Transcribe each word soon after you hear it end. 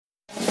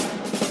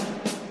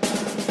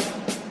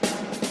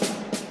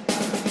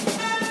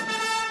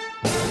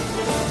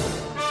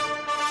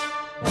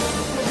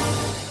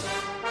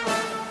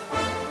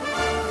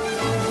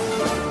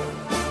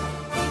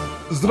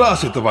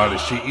Здравствуйте,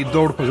 товарищи, и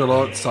добро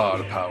пожаловать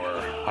Tsar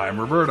Power. I'm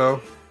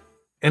Roberto.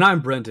 And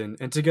I'm Brendan,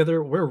 and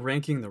together we're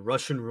ranking the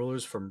Russian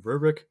rulers from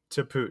Rurikh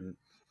to Putin.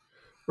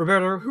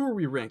 Roberto, who are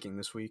we ranking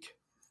this week?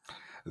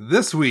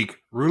 This week,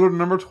 ruler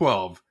number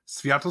 12,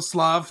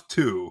 Sviatoslav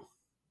II.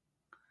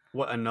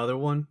 What, another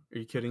one? Are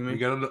you kidding me? We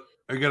got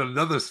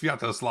another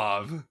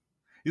Sviatoslav.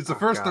 He's the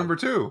first God. number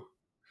 2.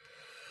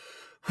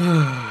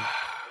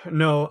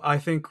 No, I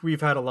think we've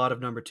had a lot of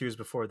number 2s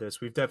before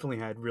this. We've definitely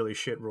had really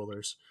shit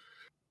rulers.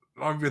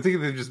 I think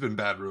they've just been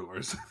bad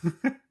rulers.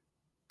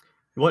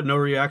 What, no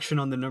reaction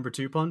on the number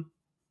 2 pun?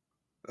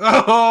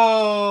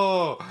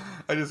 Oh!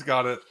 I just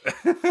got it.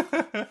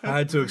 I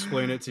had to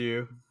explain it to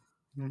you.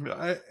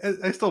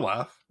 I still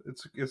laugh.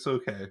 It's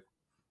okay.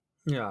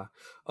 Yeah.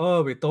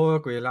 Oh, we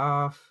talk, we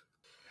laugh.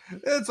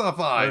 It's a fine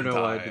I don't know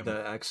time. why I did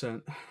that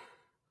accent.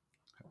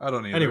 I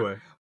don't either. Anyway.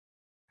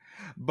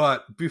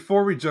 But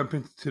before we jump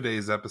into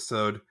today's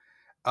episode,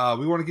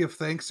 we want to give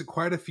thanks to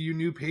quite a few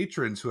new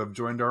patrons who have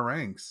joined our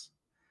ranks.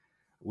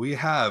 We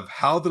have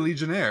Hal the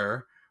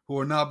Legionnaire, who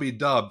will now be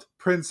dubbed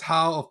Prince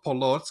Hal of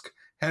Polotsk,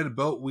 head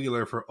boat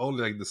wheeler for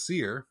Oleg the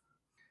Seer.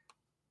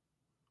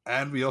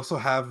 And we also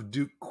have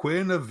Duke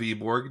Quinn of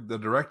Viborg, the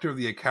director of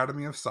the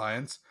Academy of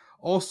Science,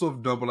 also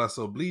of Noblesse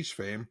Oblige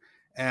fame.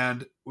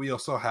 And we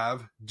also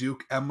have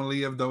Duke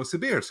Emily of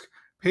Novosibirsk,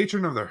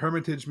 patron of the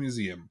Hermitage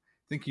Museum.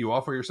 Thank you all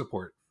for your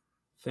support.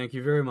 Thank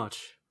you very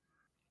much.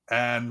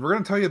 And we're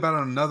going to tell you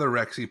about another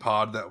Rexy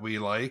pod that we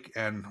like,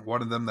 and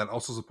one of them that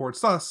also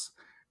supports us,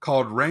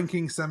 called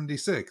Ranking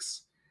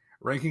 76.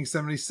 Ranking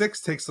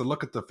 76 takes a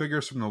look at the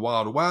figures from the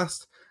Wild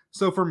West.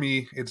 So for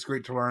me, it's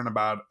great to learn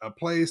about a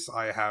place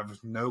I have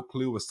no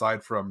clue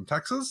aside from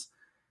Texas.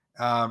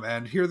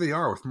 And here they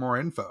are with more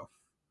info.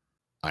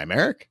 I'm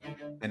Eric.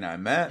 And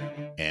I'm Matt.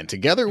 And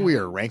together we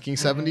are Ranking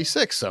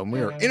 76, and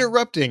we are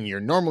interrupting your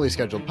normally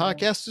scheduled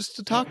podcast just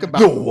to talk about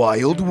The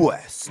Wild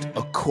West,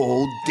 a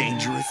cold,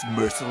 dangerous,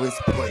 merciless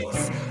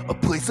place. A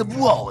place of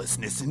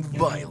lawlessness and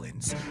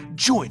violence.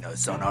 Join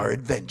us on our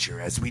adventure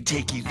as we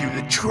take you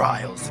through the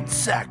trials and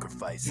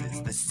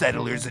sacrifices the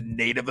settlers and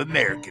Native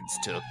Americans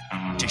took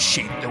to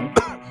shape the...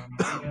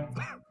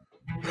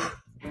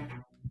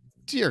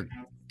 Dear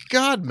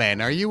God,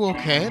 man, are you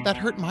okay? That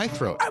hurt my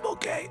throat. I'm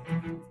okay.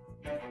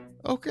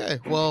 Okay,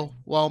 well,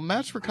 while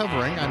Matt's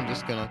recovering, I'm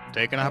just going to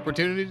take an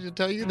opportunity to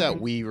tell you that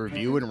we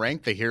review and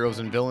rank the heroes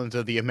and villains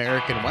of the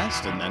American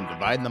West and then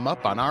divide them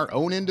up on our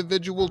own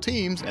individual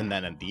teams, and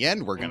then at the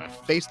end, we're going to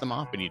face them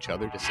off at each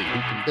other to see who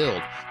can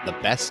build the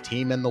best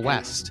team in the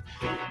West.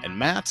 And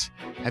Matt,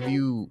 have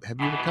you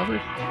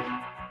recovered?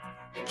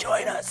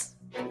 Join us.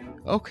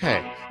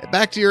 Okay,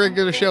 back to your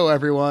regular show,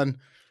 everyone.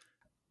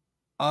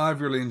 I've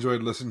really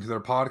enjoyed listening to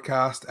their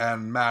podcast,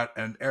 and Matt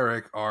and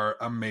Eric are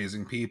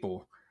amazing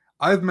people.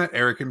 I've met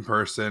Eric in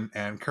person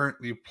and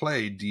currently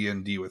play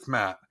D&D with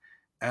Matt,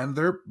 and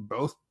they're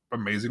both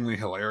amazingly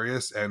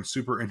hilarious and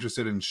super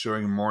interested in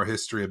showing more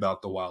history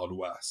about the Wild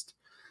West.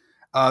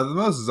 The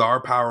most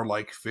Tsar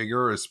Power-like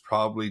figure is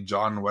probably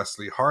John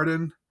Wesley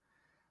Hardin,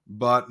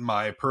 but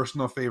my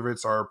personal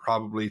favorites are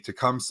probably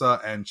Tecumseh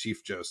and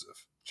Chief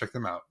Joseph. Check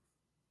them out.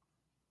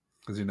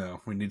 Because,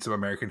 we need some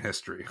American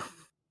history.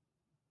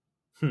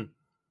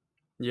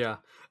 Yeah,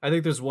 I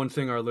think there's one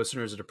thing our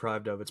listeners are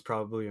deprived of. It's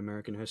probably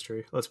American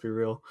history. Let's be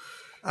real.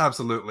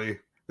 Absolutely.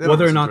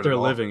 Whether or not they're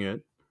living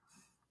it.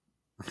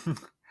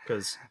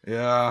 Because,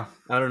 yeah,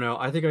 I don't know.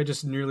 I think I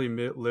just nearly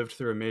lived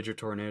through a major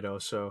tornado,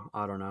 so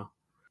I don't know.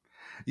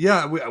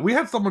 Yeah, we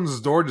had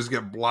someone's door just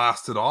get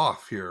blasted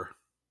off here.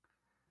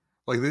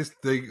 Like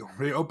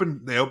they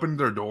opened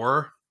their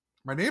door.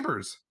 My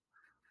neighbors.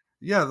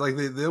 Yeah, like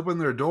they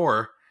opened their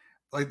door.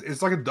 Like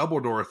it's like a double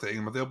door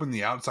thing, but they opened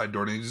the outside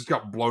door and it just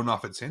got blown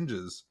off its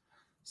hinges.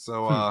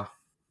 So I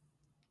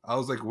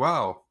was like,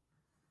 wow,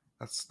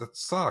 that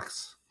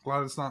sucks.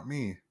 Glad it's not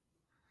me.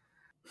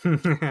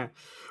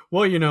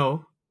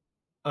 Well,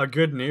 a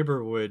good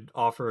neighbor would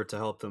offer to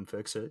help them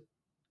fix it.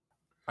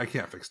 I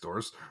can't fix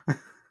doors.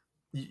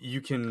 You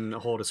can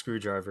hold a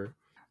screwdriver.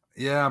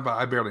 Yeah, but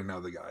I barely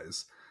know the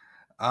guys.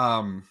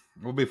 Well,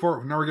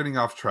 now we're getting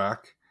off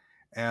track.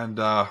 And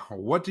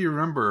what do you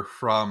remember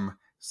from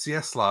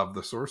Sviatoslav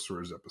the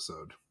Sorcerer's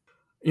episode?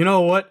 You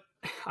know what?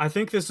 I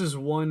think this is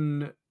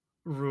one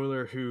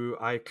ruler who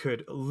I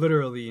could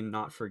literally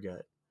not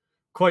forget.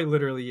 Quite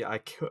literally, I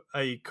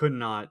could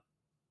not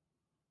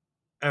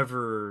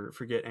ever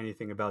forget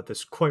anything about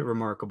this quite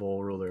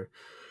remarkable ruler.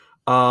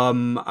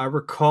 I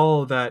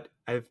recall that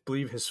I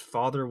believe his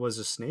father was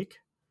a snake.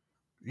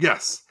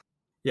 Yes.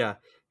 Yeah,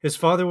 his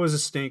father was a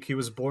snake. He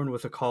was born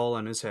with a caul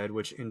on his head,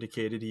 which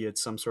indicated he had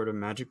some sort of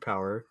magic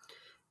power.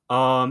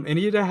 And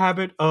he had a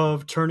habit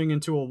of turning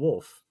into a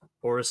wolf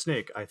or a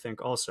snake, I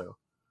think also.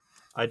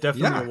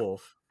 Definitely a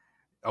wolf.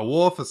 A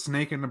wolf, a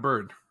snake, and a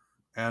bird.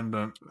 And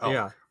an elk.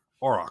 Yeah.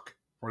 Auroch,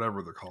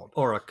 whatever they're called.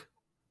 Auroch.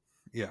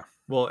 Yeah.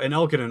 Well, an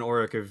elk and an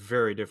auroch are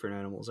very different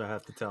animals, I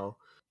have to tell.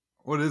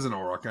 What is an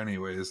auroch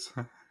anyways?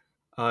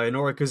 An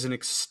auroch is an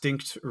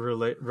extinct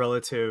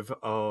relative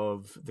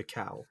of the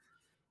cow.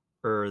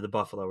 Or the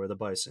buffalo or the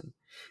bison.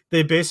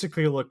 They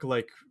basically look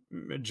like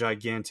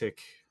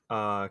gigantic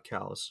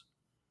cows.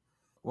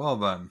 Well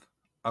then,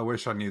 I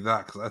wish I knew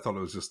that because I thought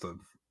it was just a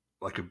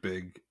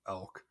big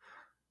elk.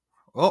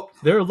 Well,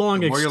 They're long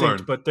the more you extinct,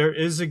 learn. but there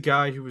is a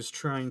guy who was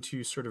trying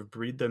to sort of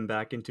breed them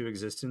back into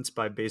existence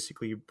by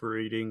basically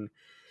breeding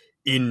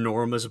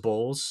enormous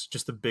bulls,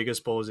 just the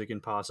biggest bulls he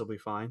can possibly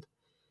find.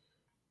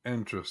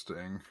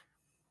 Interesting.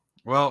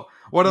 Well,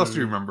 what else do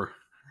you remember?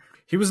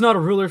 He was not a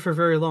ruler for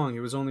very long. He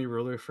was only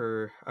ruler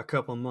for a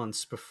couple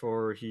months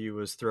before he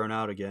was thrown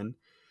out again.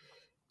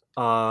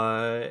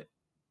 I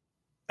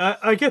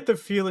get the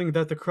feeling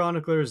that the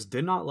chroniclers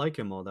did not like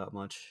him all that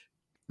much.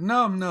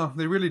 No,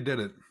 they really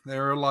didn't. They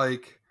were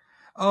like,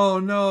 oh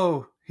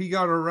no, he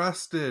got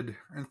arrested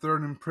and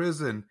thrown in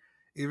prison,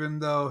 even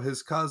though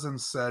his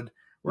cousins said,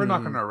 we're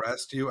not going to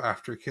arrest you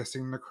after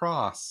kissing the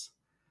cross.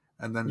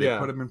 And then they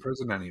put him in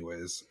prison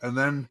anyways. And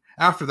then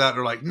after that,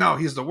 they're like, no,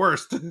 he's the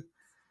worst.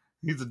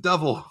 He's a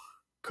devil.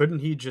 Couldn't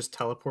he just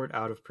teleport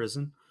out of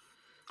prison?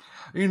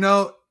 You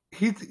know,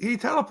 he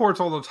teleports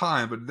all the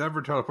time, but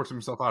never teleports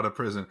himself out of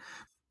prison.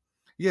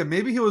 Yeah,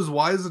 maybe he was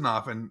wise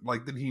enough and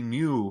that he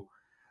knew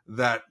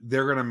that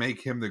they're going to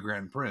make him the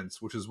Grand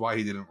Prince, which is why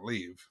he didn't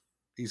leave.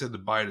 He said to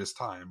bide his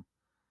time.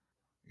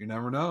 You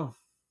never know.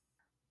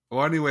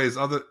 Well, anyways,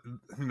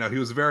 he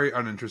was very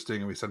uninteresting,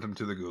 and we sent him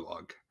to the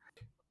gulag.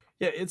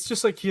 Yeah, it's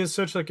just like he is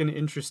such an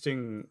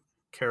interesting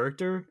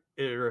character,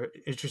 or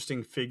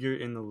interesting figure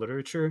in the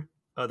literature,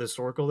 the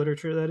historical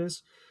literature, that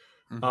is.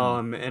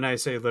 Mm-hmm. And I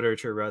say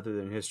literature rather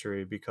than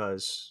history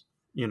because,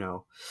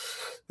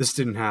 this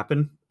didn't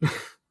happen.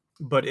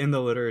 But in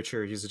the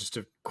literature, he's just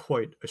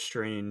quite a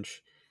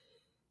strange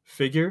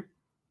figure.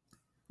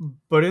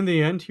 But in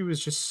the end, he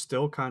was just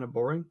still kind of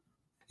boring.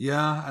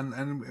 Yeah,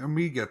 and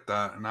we get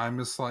that. And I'm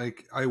just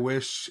like, I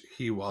wish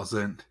he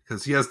wasn't,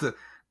 because he has the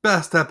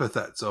best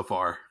epithet so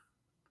far.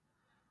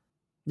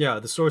 Yeah,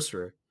 the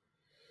sorcerer.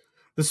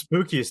 The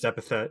spookiest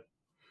epithet.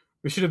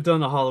 We should have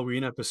done a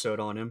Halloween episode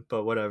on him,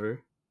 but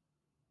whatever.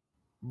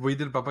 We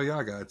did Baba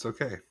Yaga. It's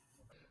okay.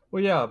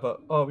 Well, yeah,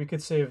 but we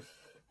could save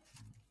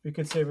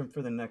him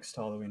for the next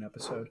Halloween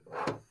episode.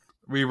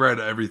 We read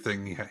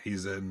everything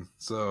he's in,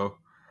 so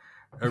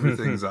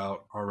everything's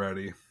out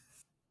already.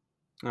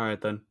 All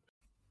right, then.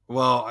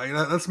 Well,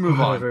 let's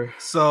move on.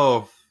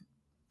 So,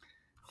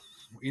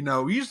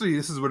 usually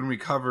this is when we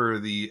cover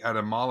the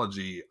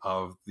etymology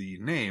of the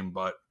name,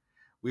 but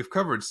we've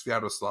covered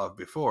Sviatoslav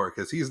before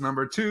because he's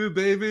number 2,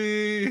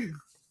 baby.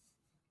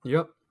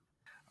 Yep.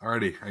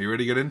 Alrighty, are you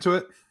ready to get into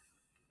it?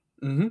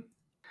 Mm-hmm.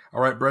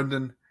 All right,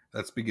 Brendan,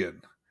 let's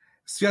begin.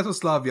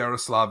 Sviatoslav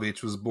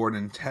Yaroslavich was born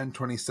in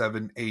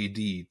 1027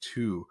 AD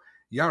to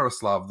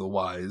Yaroslav the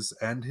Wise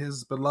and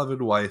his beloved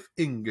wife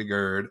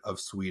Ingigerd of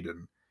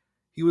Sweden.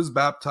 He was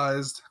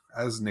baptized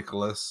as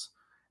Nicholas,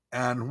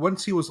 and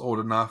once he was old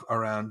enough,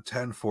 around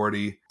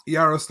 1040,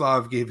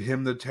 Yaroslav gave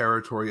him the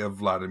territory of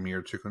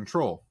Vladimir to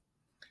control.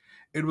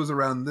 It was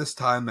around this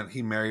time that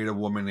he married a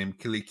woman named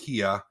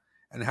Kilikia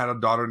and had a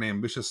daughter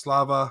named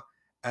Vyacheslava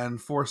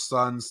and 4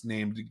 sons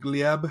named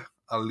Gleb,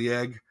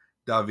 Oleg,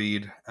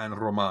 David, and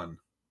Roman.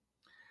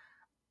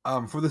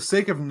 For the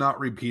sake of not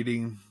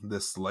repeating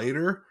this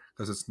later,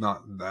 because it's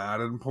not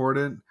that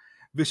important,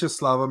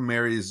 Vyacheslava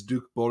marries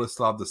Duke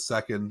Boleslav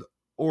II,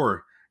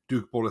 or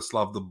Duke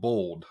Boleslav the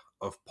Bold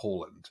of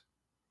Poland.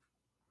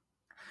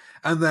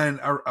 And then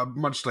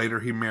much later,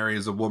 he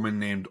marries a woman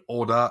named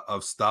Oda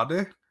of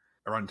Stade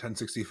around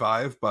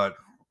 1065, but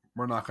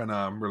we're not going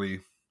to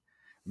really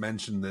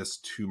mention this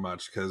too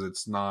much because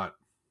it's not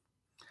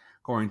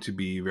going to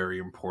be very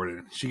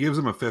important. She gives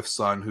him a 5th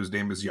son whose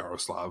name is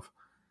Yaroslav,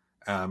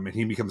 and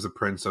he becomes the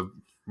prince of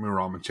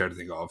Murom and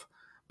Chernigov,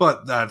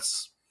 but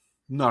that's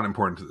not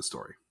important to the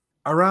story.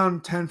 Around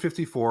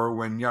 1054,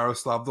 when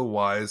Yaroslav the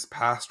Wise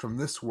passed from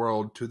this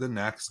world to the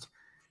next,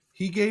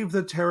 he gave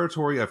the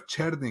territory of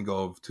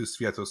Chernigov to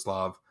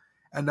Sviatoslav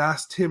and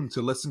asked him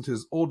to listen to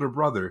his older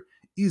brother,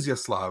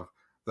 Izyaslav,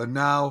 the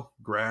now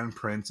Grand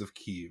Prince of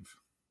Kiev.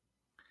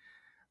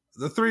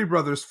 The 3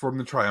 brothers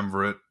formed the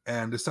triumvirate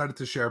and decided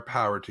to share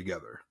power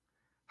together.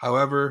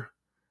 However,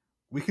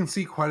 we can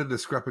see quite a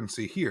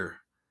discrepancy here,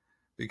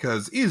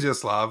 because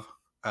Izyaslav,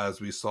 as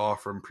we saw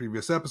from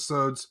previous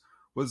episodes,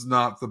 was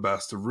not the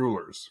best of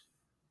rulers.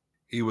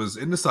 He was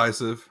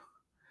indecisive,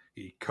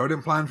 he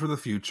couldn't plan for the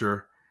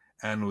future,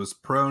 and was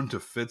prone to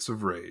fits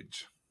of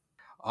rage.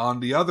 On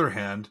the other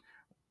hand,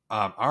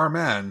 our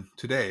man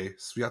today,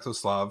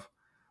 Sviatoslav,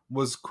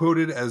 was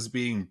quoted as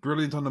being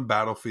brilliant on the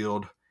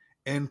battlefield,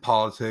 in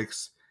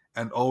politics,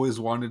 and always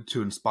wanted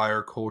to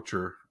inspire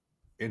culture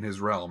in his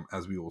realm,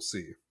 as we will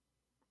see.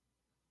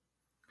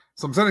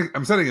 So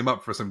I'm setting him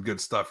up for some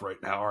good stuff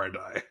right now, aren't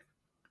I?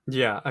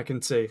 Yeah, I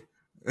can say.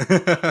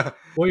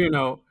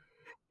 Well,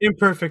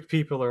 imperfect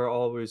people are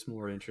always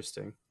more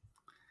interesting.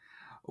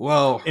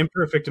 Well,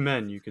 imperfect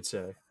men, you could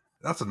say.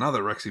 That's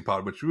another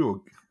Rexipod, which we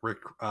will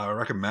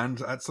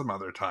recommend at some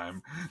other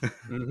time.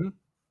 Mm-hmm.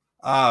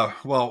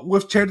 Well,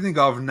 with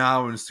Chernigov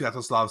now in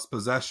Sviatoslav's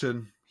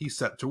possession, he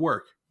set to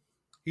work.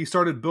 He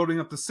started building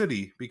up the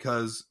city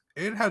because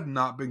it had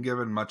not been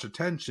given much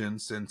attention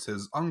since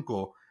his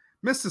uncle,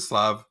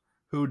 Mstislav,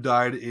 who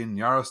died in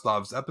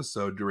Yaroslav's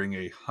episode during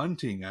a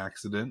hunting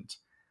accident,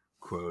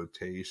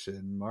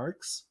 quotation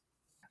marks,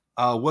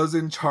 was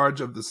in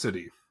charge of the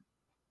city.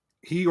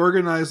 He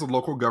organized the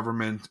local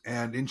government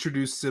and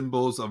introduced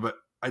symbols of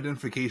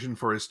identification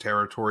for his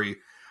territory,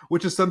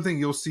 which is something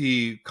you'll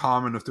see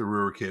common with the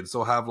Ruhr kids.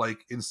 They'll have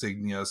like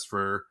insignias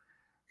for,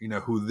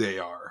 who they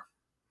are.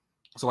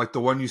 So like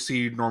the one you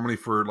see normally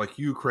for like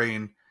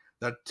Ukraine,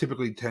 that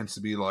typically tends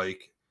to be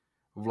like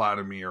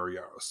Vladimir or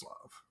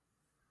Yaroslav.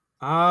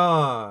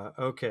 Ah,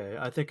 okay.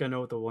 I think I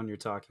know the one you're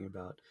talking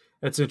about.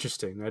 That's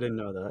interesting. I didn't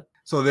know that.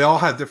 So they all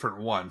had different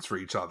ones for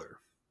each other.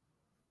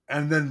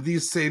 And then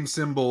these same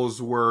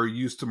symbols were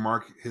used to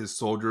mark his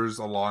soldiers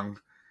along,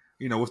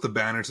 with the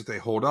banners that they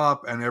hold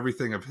up, and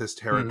everything of his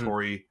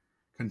territory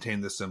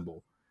contained the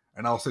symbol.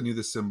 And I'll send you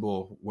the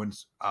symbol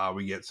once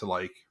we get to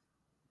like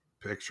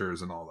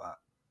pictures and all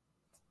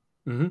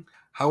that. Mm-hmm.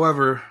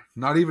 However,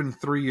 not even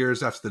 3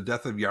 years after the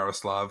death of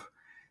Yaroslav,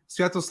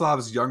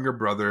 Sviatoslav's younger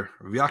brother,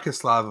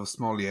 Vyacheslav of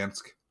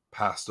Smolensk,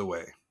 passed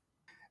away.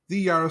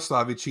 The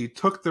Yaroslavichi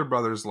took their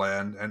brother's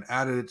land and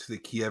added it to the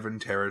Kievan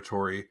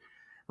territory,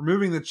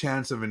 removing the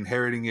chance of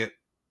inheriting it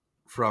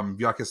from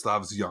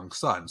Vyacheslav's young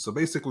son. So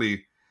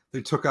basically,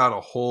 they took out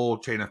a whole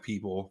chain of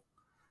people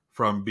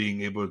from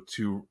being able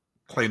to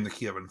claim the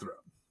Kievan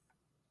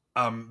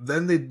throne.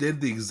 Then they did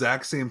the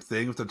exact same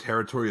thing with the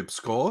territory of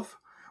Pskov,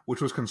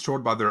 which was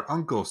controlled by their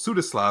uncle,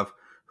 Sviatoslav,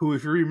 who,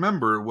 if you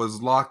remember,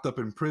 was locked up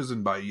in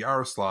prison by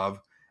Yaroslav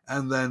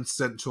and then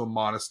sent to a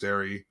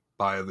monastery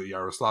by the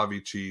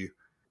Yaroslavichi,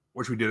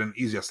 which we did in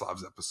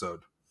Iziaslav's episode.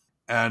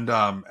 And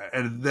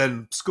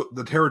then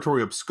the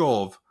territory of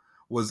Pskov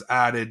was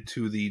added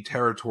to the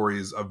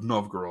territories of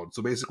Novgorod.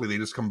 So basically, they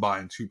just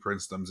combined two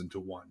princedoms into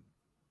one.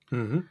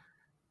 Mm-hmm.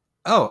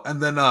 Oh,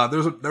 and then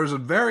there's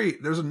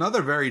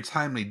another very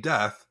timely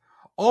death,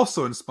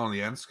 also in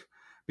Smolensk,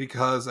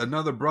 because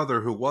another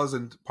brother who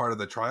wasn't part of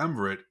the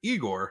triumvirate,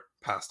 Igor,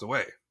 passed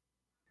away.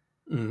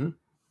 Mm-hmm.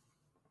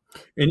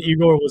 And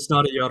Igor was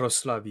not a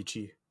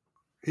Yaroslavichi.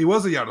 He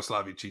was a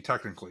Yaroslavichi,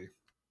 technically.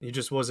 He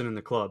just wasn't in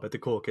the club at the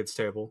cool kids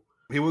table.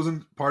 He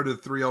wasn't part of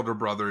the three elder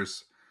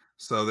brothers,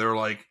 so they were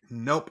like,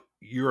 nope,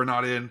 you're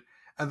not in.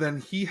 And then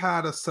he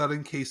had a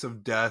sudden case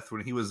of death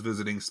when he was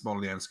visiting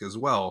Smolensk as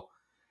well.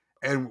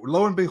 And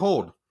lo and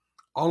behold,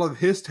 all of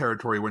his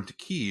territory went to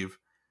Kiev,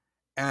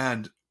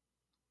 and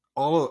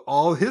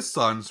all his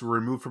sons were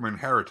removed from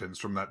inheritance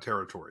from that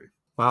territory.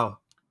 Wow.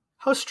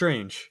 How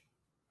strange.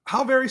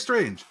 How very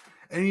strange.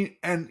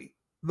 And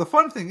the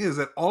fun thing is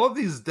that all of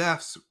these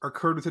deaths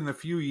occurred within a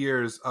few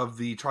years of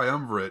the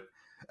triumvirate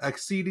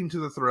acceding to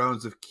the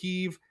thrones of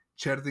Kiev,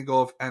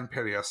 Chernigov, and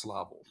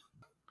Pereyaslav.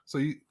 So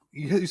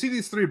you see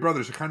these three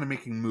brothers are kind of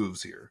making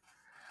moves here.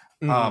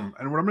 Mm-hmm.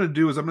 And what I'm going to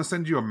do is I'm going to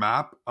send you a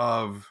map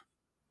of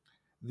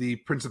the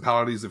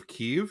principalities of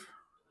Kiev,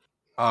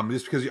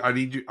 just because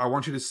I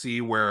want you to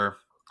see where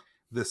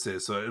this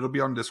is. So it'll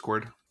be on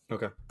Discord.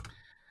 Okay.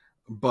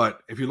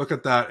 But if you look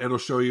at that, it'll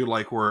show you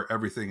like where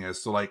everything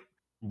is. So like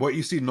what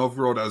you see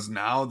Novgorod as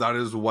now, that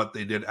is what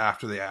they did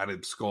after they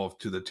added Pskov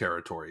to the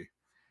territory.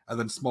 And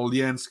then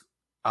Smolensk,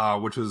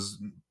 which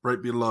was right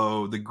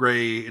below the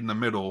gray in the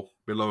middle,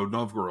 below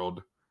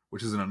Novgorod,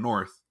 which is in the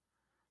north,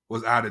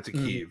 was added to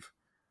Kiev.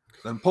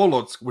 Then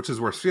Polotsk, which is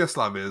where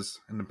Sviatoslav is,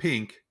 in the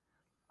pink,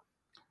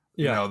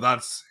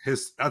 that's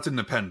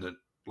independent,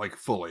 like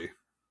fully.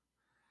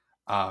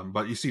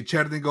 But you see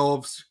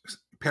Chernigov,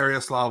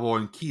 Pereyaslav,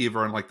 and Kiev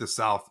are in like the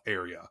south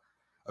area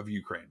of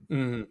Ukraine.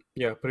 Mm-hmm.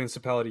 Yeah,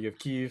 Principality of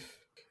Kiev.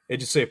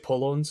 Did you say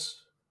Polonsk?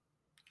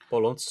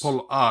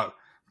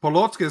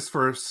 Polotsk is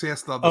for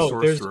Sviatoslav the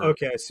Sorcerer.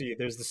 Okay, I see.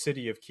 There's the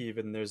city of Kiev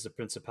and there's the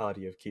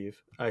Principality of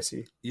Kiev. I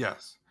see.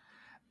 Yes.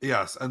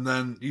 And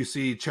then you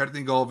see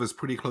Chernigov is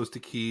pretty close to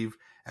Kiev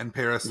and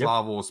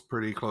Pereyaslav is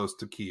pretty close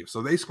to Kiev.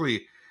 So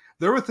basically,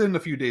 they're within a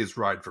few days'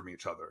 ride from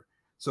each other.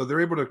 So they're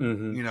able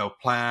to,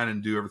 plan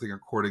and do everything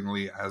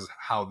accordingly as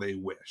how they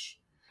wish.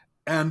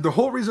 And the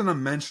whole reason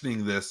I'm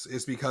mentioning this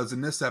is because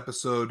in this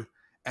episode,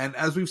 and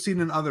as we've seen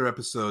in other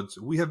episodes,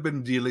 we have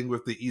been dealing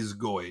with the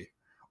Izgoi,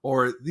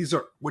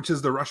 which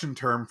is the Russian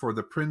term for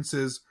the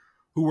princes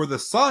who were the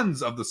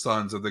sons of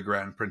the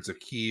Grand Prince of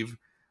Kiev,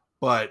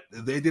 but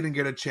they didn't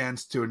get a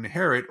chance to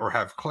inherit or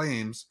have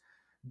claims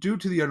due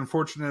to the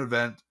unfortunate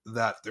event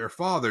that their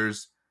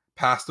fathers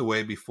passed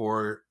away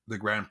before the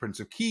Grand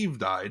Prince of Kiev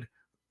died,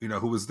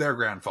 who was their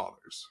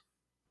grandfathers.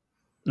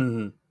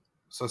 Mm-hmm.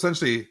 So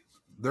essentially,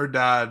 their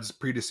dads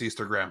predeceased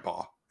their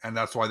grandpa, and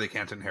that's why they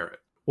can't inherit.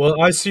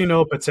 Well, I see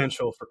no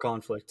potential for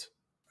conflict.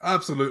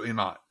 Absolutely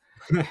not.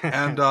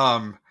 And,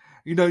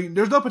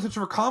 there's no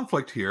potential for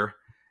conflict here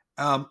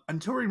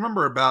until we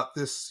remember about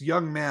this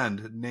young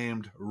man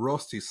named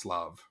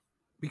Rostislav.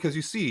 Because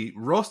you see,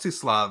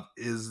 Rostislav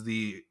is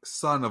the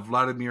son of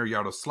Vladimir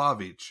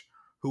Yaroslavich,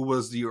 who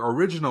was the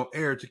original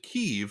heir to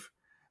Kiev,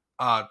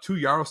 to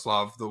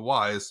Yaroslav the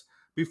Wise,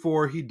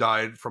 before he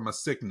died from a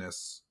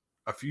sickness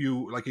a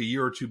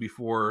year or two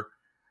before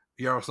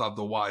Yaroslav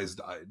the Wise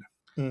died.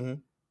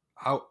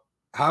 Mm-hmm.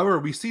 However,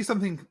 we see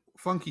something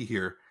funky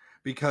here,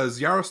 because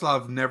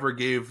Yaroslav never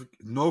gave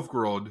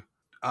Novgorod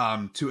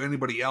to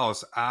anybody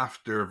else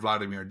after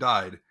Vladimir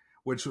died,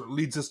 which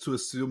leads us to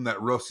assume that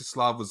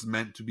Rostislav was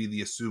meant to be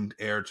the assumed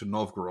heir to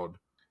Novgorod.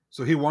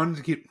 So he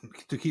wanted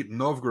to keep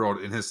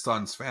Novgorod in his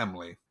son's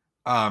family.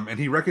 And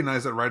he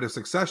recognized that right of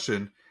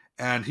succession,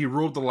 and he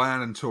ruled the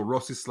land until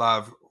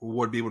Rostislav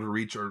would be able to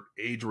reach an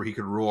age where he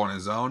could rule on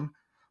his own.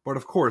 But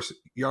of course,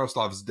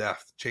 Yaroslav's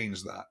death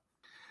changed that.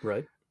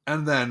 Right.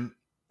 And then,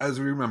 as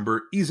we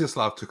remember,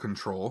 Iziaslav took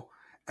control,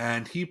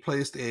 and he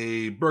placed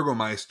a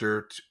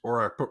burgomeister,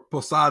 or a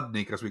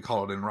posadnik, as we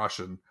call it in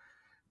Russian,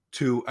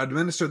 to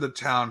administer the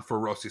town for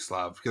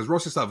Rostislav, because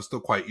Rostislav was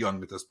still quite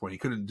young at this point. He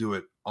couldn't do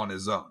it on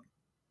his own.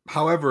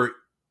 However,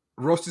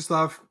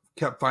 Rostislav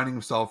kept finding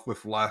himself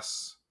with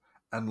less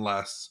and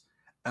less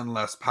and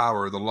less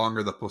power the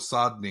longer the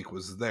posadnik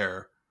was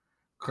there,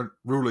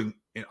 ruling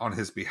on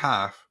his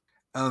behalf.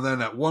 And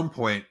then at one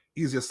point,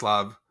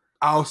 Iziaslav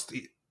ousts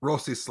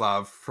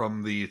Rostislav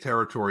from the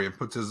territory and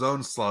puts his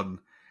own son,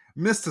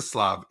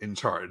 Mstislav, in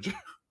charge.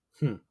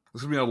 There's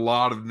going to be a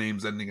lot of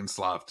names ending in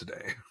Slav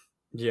today.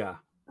 Yeah.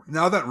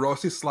 Now that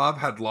Rostislav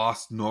had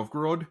lost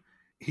Novgorod,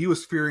 he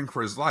was fearing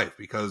for his life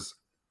because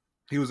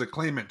he was a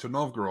claimant to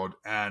Novgorod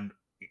and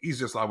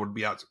Iziaslav would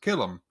be out to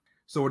kill him.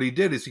 So what he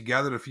did is he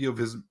gathered a few of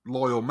his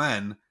loyal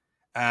men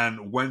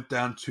and went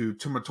down to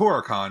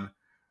Tumatorakan,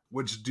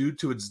 which, due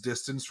to its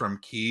distance from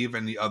Kiev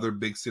and the other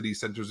big city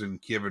centers in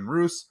Kiev and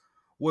Rus,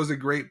 was a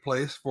great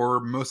place for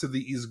most of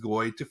the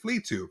Izgoi to flee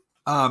to.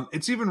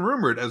 It's even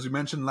rumored, as we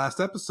mentioned last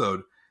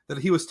episode, that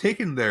he was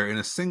taken there in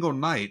a single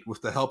night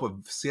with the help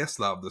of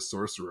Sviatoslav the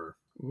sorcerer.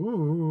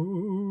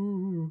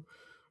 Ooh.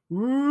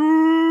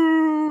 Ooh.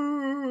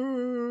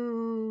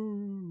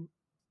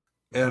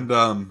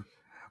 And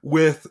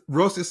with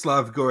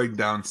Rostislav going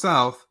down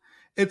south,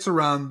 it's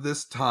around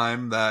this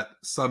time that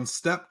some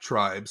steppe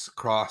tribes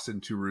cross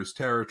into Rus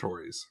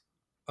territories.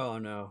 Oh,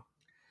 no.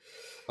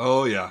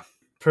 Oh, yeah.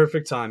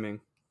 Perfect timing.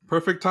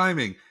 Perfect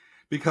timing,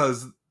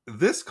 because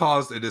this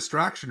caused a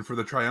distraction for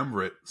the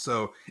triumvirate.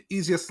 So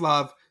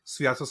Iziaslav,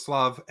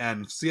 Sviatoslav,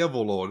 and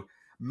Vsevolod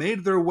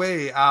made their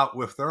way out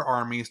with their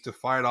armies to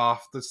fight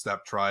off the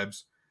steppe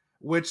tribes,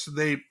 which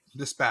they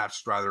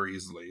dispatched rather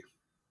easily.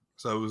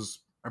 So it was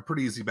a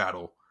pretty easy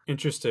battle.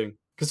 Interesting.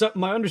 Because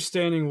my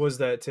understanding was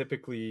that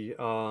typically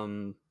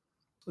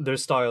their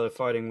style of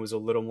fighting was a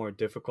little more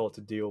difficult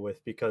to deal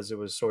with because it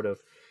was sort of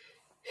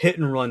hit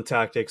and run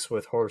tactics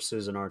with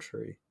horses and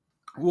archery.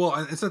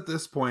 Well, it's at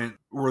this point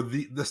where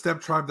the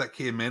steppe tribe that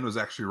came in was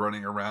actually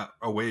running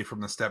away from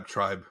the steppe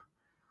tribe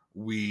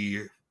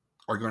we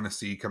are going to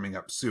see coming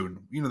up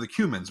soon. You know, the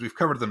Cumans. We've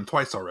covered them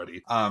twice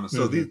already.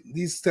 So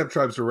these steppe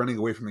tribes were running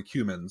away from the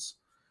Cumans,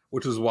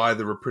 which is why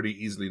they were pretty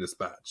easily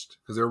dispatched,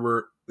 because they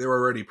were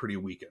already pretty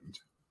weakened.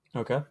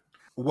 Okay.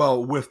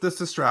 Well, with this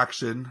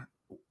distraction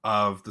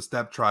of the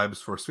steppe tribes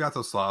for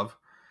Sviatoslav,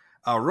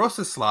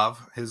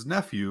 Rostislav, his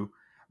nephew,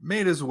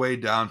 made his way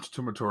down to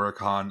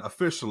Tumatorakan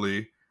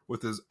officially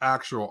with his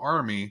actual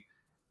army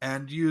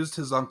and used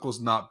his uncle's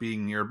not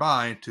being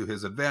nearby to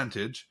his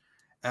advantage.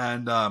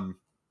 And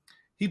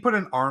he put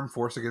an armed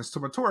force against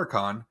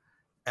Tumatorakan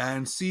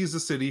and seized the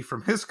city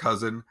from his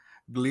cousin,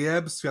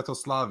 Gleb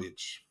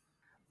Sviatoslavich.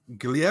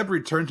 Gleb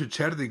returned to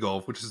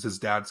Chernigov, which is his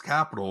dad's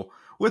capital,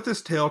 with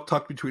his tail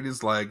tucked between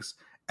his legs,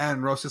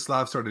 and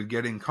Rostislav started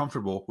getting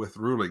comfortable with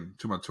ruling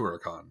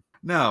Tumatorakan.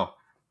 Now,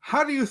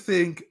 how do you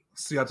think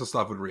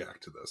Sviatoslav would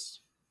react to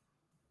this?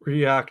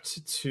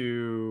 React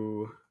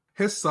to...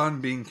 his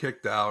son being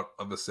kicked out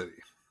of the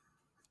city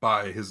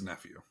by his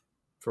nephew.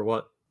 For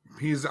what?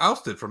 He's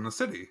ousted from the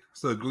city.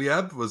 So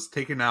Gleb was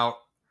taken out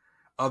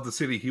of the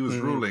city he was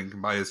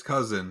ruling by his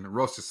cousin,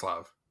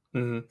 Rostislav.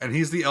 And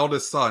he's the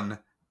eldest son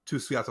to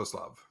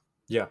Sviatoslav.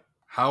 Yeah.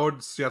 How would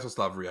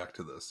Sviatoslav react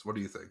to this? What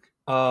do you think?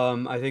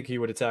 I think he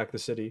would attack the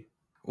city.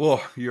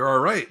 Well, you're all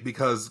right,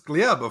 because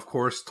Gleb, of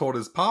course, told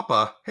his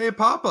papa, "Hey,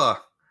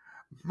 Papa,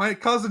 my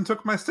cousin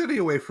took my city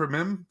away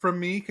from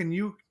me. Can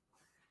you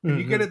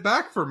get it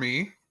back for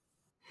me?"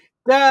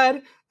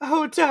 Dad!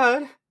 Oh,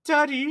 Dad!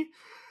 Daddy!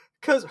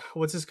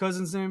 What's his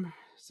cousin's name?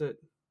 Is it...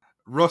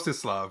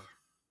 Rostislav.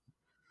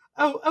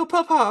 Oh,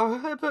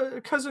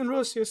 Papa! Cousin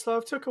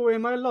Rostislav took away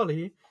my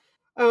lolly.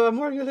 Oh, I'm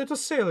wearing a little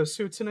sailor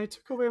suit and I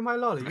took away my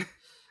lolly.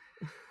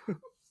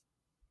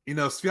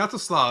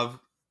 Sviatoslav,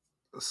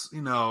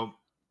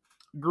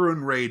 grew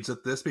enraged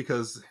at this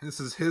because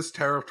this is his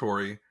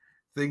territory.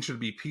 Things should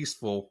be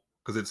peaceful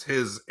because it's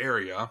his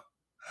area.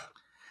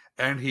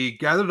 And he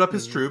gathered up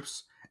his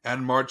troops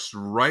and marched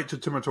right to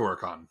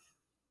Tumatorakan.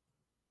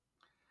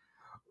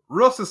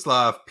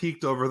 Rostislav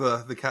peeked over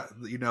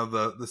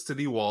the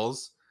city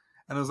walls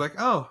and was like,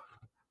 "Oh,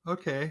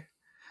 okay.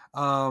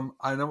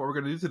 I know what we're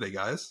going to do today,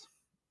 guys."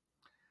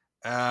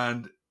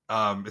 And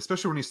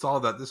especially when he saw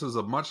that this was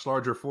a much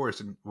larger force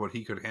than what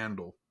he could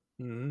handle.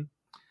 Mm-hmm.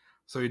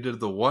 So he did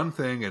the one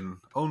thing and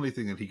only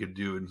thing that he could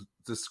do in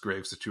this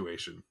grave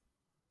situation.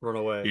 Run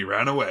away. He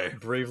ran away.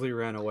 Bravely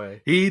ran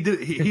away.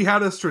 He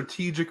had a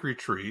strategic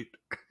retreat.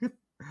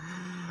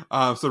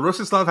 So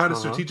Rostislav had a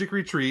strategic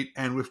retreat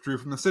and withdrew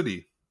from the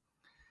city.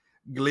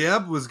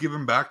 Gleb was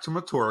given back to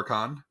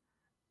Matorakan,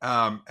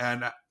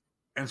 and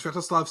And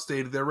Sviatoslav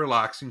stayed there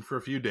relaxing for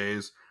a few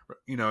days,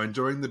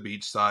 enjoying the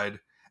beachside,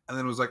 and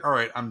then was like, all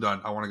right, I'm done.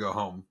 I want to go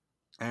home.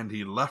 And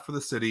he left for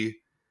the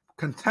city,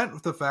 content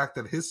with the fact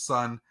that his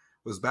son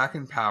was back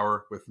in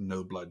power with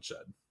no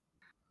bloodshed.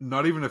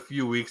 Not even a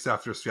few weeks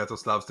after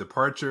Sviatoslav's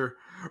departure,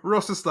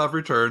 Rostislav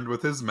returned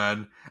with his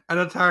men and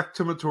attacked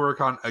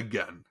Tumaturkan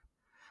again.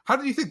 How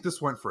do you think this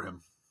went for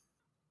him?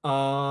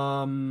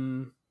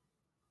 You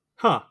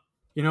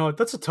know what?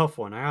 That's a tough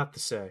one, I have to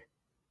say.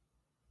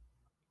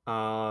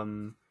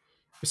 You're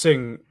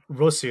saying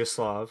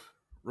Rostislav.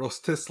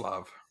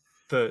 Rostislav.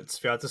 The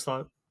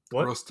Sviatoslav?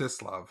 What?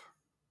 Rostislav.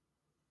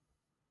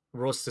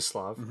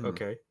 Rostislav. Mhm.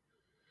 Okay.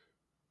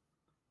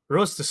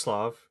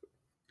 Rostislav,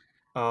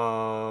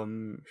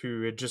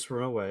 who had just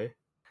run away.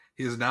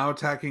 He is now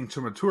attacking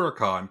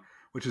Tumaturkan,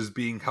 which is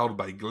being held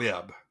by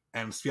Gleb,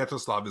 and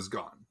Sviatoslav is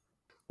gone.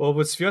 Well,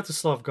 with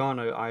Sviatoslav gone,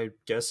 I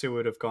guess it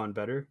would have gone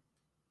better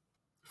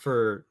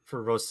for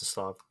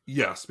Rostislav.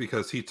 Yes,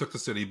 because he took the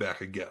city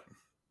back again.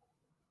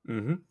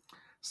 Mm-hmm.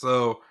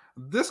 So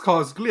this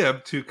caused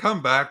Gleb to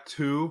come back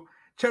to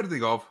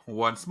Chernigov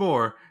once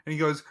more, and he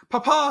goes,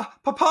 Papa!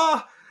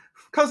 Papa!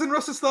 Cousin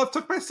Rostislav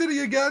took my city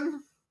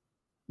again!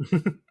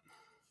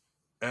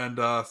 And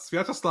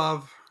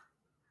Sviatoslav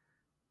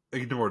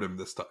ignored him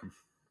this time.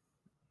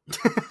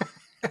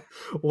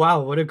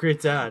 Wow, what a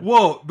great dad.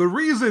 Well, the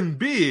reason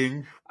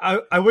being...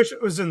 I wish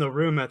it was in the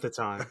room at the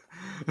time.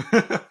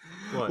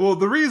 What? Well,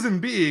 the reason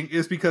being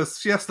is because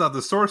Sviatoslav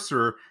the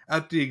sorcerer,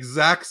 at the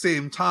exact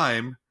same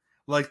time,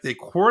 like they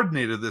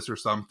coordinated this or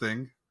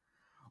something,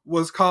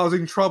 was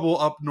causing trouble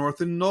up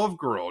north in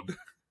Novgorod.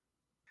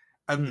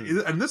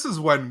 And this is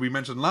when we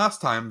mentioned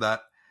last time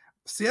that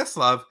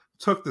Sviatoslav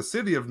took the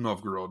city of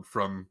Novgorod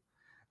from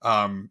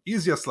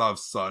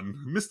Iziaslav's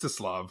son,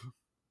 Mstislav.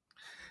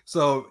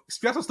 So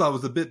Sviatoslav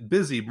was a bit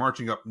busy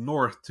marching up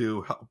north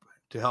to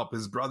help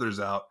his brothers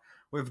out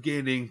with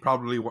gaining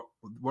probably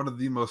one of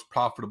the most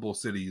profitable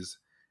cities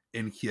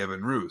in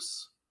Kievan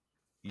Rus.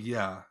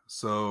 Yeah,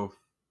 so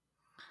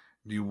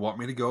do you want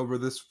me to go over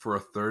this for a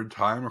third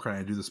time, or can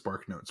I do the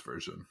Spark Notes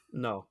version?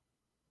 No.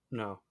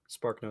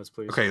 Spark Notes,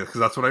 please. Okay, because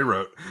that's what I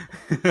wrote.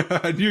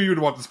 I knew you would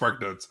want the Spark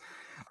Notes.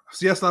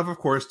 Sviatoslav, of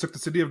course, took the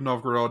city of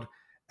Novgorod,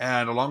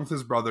 and along with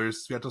his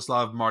brothers,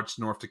 Sviatoslav marched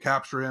north to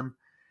capture him.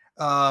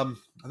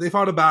 They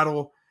fought a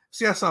battle.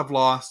 Sviatoslav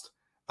lost,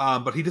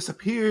 but he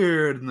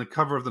disappeared in the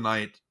cover of the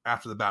night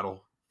after the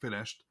battle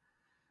finished.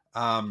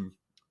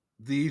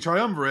 The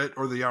Triumvirate,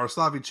 or the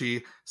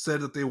Yaroslavichi, said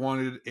that they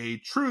wanted a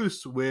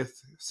truce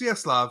with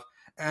Sviatoslav,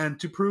 and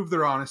to prove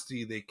their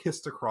honesty, they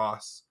kissed a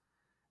cross.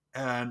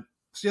 And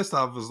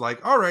Sviatoslav was like,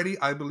 alrighty,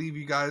 I believe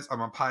you guys.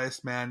 I'm a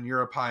pious man.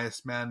 You're a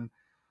pious man.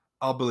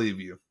 I'll believe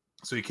you.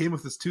 So he came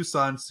with his two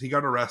sons. He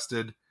got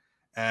arrested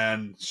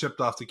and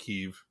shipped off to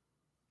Kyiv.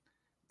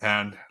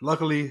 And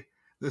luckily,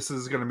 this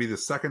is going to be the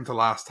second to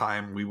last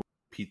time we will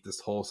repeat this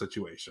whole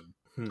situation.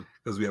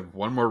 Because we have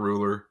one more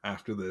ruler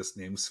after this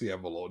named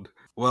Sviavolod.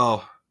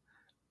 Well,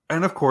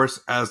 and of course,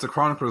 as the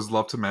chroniclers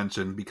love to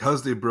mention,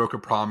 because they broke a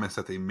promise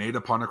that they made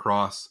upon a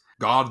cross,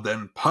 God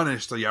then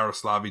punished the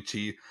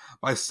Yaroslavichi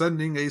by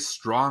sending a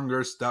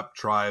stronger steppe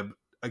tribe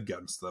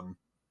against them.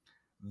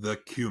 The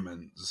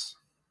Cumans.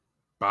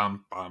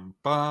 Bum, bum,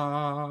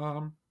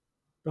 bum.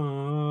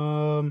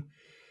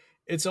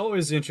 It's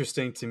always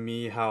interesting to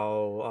me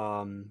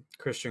how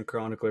Christian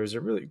chroniclers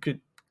are really good.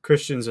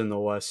 Christians in the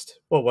West,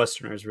 well,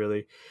 Westerners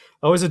really,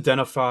 always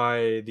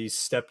identify these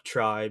steppe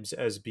tribes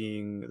as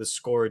being the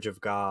scourge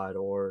of God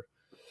or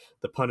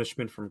the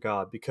punishment from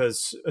God,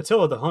 because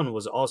Attila the Hun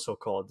was also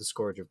called the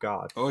scourge of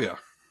God. Oh, yeah.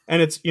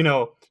 And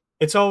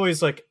it's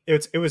always like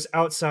it was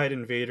outside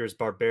invaders,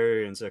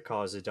 barbarians that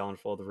caused the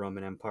downfall of the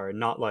Roman Empire,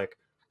 not like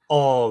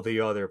all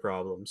the other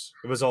problems.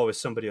 It was always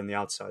somebody on the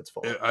outside's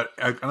fault.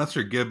 Unless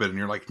you're Gibbon and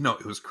you're like, no,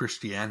 it was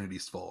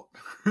Christianity's fault.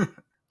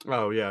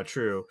 Oh, yeah,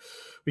 true.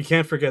 We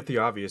can't forget the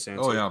obvious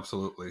answer. Oh, yeah,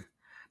 absolutely.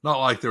 Not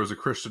like there was a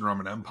Christian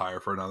Roman Empire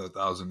for another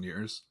 1,000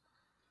 years.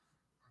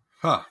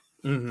 Huh.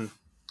 Mm-hmm.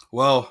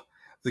 Well,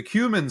 the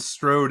Cumans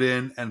strode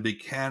in and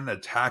began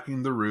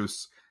attacking the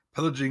Rus,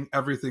 pillaging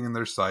everything in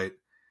their sight.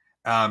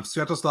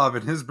 Sviatoslav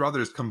and his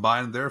brothers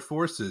combined their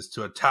forces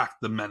to attack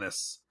the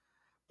menace,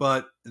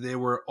 but they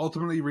were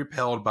ultimately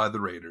repelled by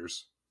the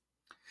raiders.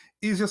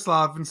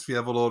 Iziaslav and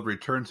Sviavolod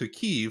returned to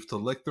Kyiv to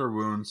lick their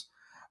wounds,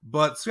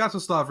 but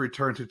Sviatoslav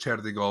returned to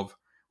Chernigov,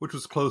 which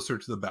was closer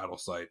to the battle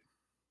site.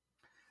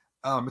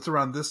 It's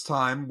around this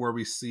time where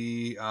we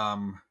see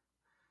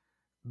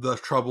the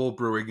trouble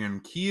brewing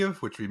in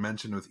Kyiv, which we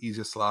mentioned with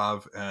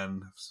Iziaslav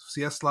and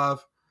Sviatoslav,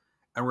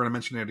 and we're going to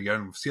mention it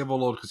again with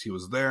Sviavolod because he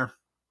was there.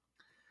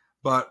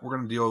 But we're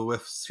going to deal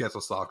with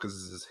Sviatoslav because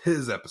this is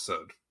his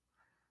episode,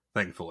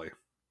 thankfully.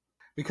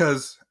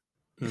 Because,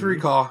 if you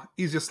recall,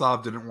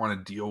 Iziaslav didn't want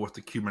to deal with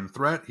the Cuman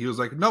threat. He was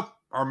like, nope,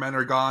 our men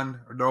are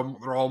gone. No,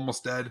 they're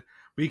almost dead.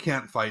 We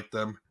can't fight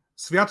them.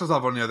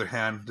 Sviatoslav, on the other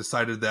hand,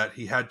 decided that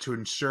he had to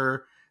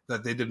ensure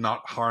that they did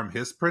not harm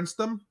his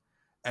princedom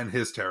and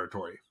his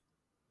territory.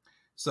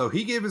 So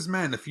he gave his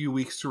men a few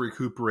weeks to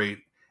recuperate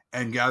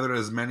and gather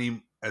as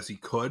many as he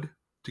could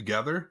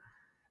together.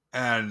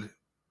 and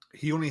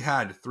he only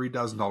had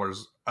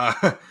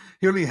 $3,000.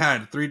 He only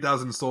had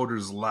 3,000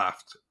 soldiers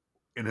left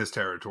in his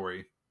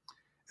territory,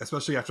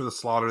 especially after the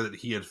slaughter that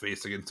he had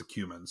faced against the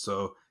Cumans.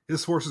 So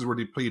his forces were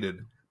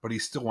depleted, but he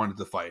still wanted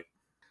to fight.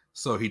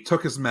 So he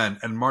took his men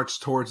and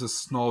marched towards the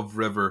Snov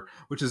River,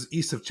 which is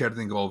east of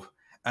Chernigov,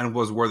 and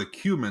was where the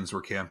Cumans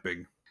were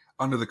camping.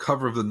 Under the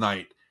cover of the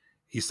night,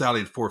 he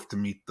sallied forth to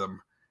meet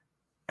them,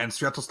 and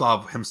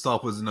Sviatoslav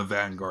himself was in the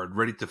vanguard,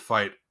 ready to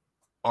fight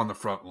on the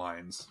front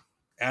lines,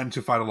 and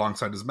to fight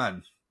alongside his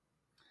men.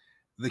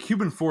 The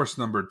Cuban force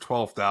numbered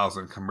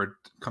 12,000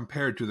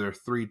 compared to their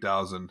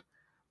 3,000,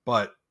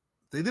 but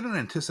they didn't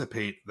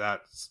anticipate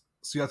that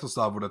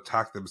Sviatoslav would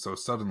attack them so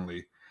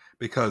suddenly,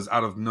 because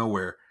out of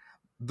nowhere,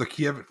 the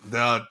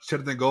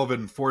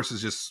Chernigovan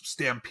forces just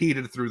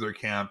stampeded through their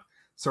camp,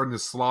 starting to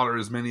slaughter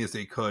as many as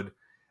they could.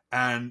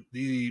 And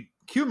the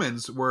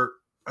Cumans were,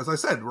 as I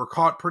said, were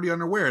caught pretty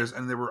unawares,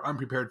 and they were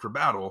unprepared for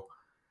battle,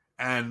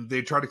 and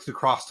they tried to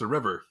cross the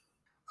river.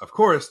 Of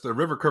course, the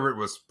river current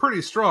was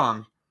pretty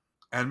strong,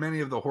 and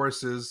many of the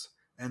horses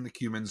and the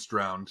Cumans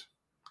drowned,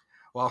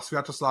 while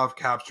Sviatoslav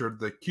captured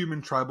the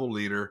Cuman tribal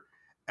leader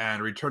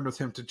and returned with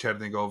him to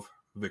Chernigov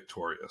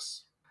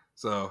victorious.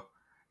 So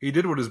he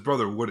did what his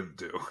brother wouldn't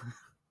do.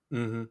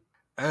 Mm-hmm.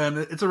 And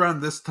it's around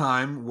this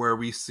time where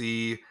we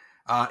see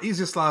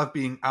Iziaslav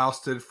being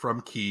ousted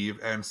from Kiev,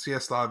 and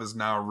Sviatoslav is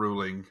now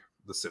ruling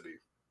the city.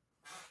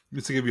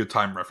 Just to give you a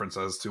time reference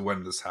as to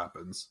when this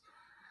happens.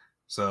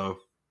 So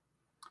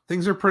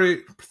things are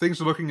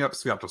looking up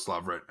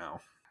Sviatoslav right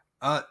now.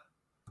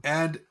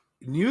 And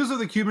news of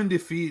the Cuman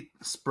defeat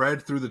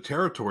spread through the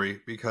territory,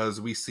 because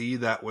we see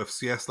that with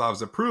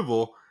Sviatoslav's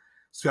approval,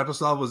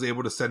 Sviatoslav was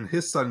able to send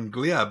his son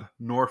Gleb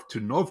north to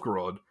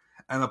Novgorod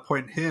and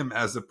appoint him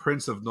as the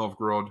Prince of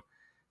Novgorod,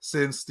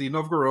 since the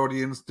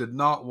Novgorodians did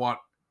not want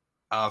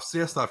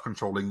Sviatoslav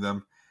controlling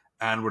them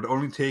and would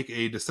only take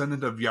a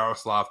descendant of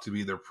Yaroslav to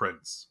be their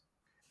prince.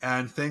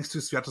 And thanks to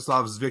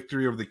Sviatoslav's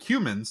victory over the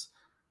Cumans,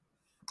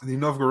 the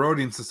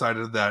Novgorodians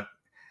decided that,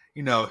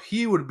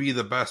 he would be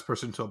the best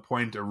person to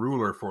appoint a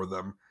ruler for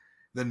them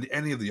than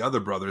any of the other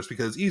brothers,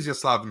 because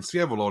Iziaslav and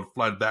Sviavolod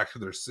fled back to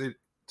their city,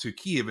 to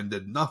Kiev, and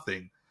did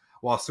nothing,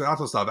 while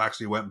Sviatoslav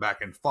actually went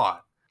back and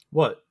fought.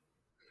 What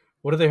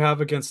do they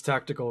have against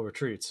tactical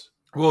retreats?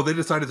 Well, they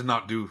decided to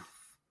not do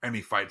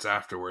any fights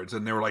afterwards,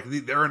 and they were like,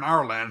 they're in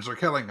our lands, they're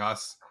killing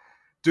us.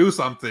 Do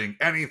something,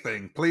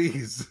 anything,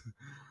 please.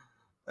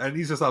 And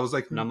Iziaslav was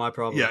like, not my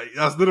problem. Yeah,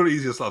 that's literally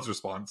Iziaslav's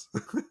response.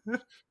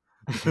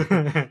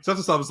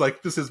 Sviatoslav was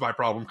like, this is my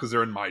problem because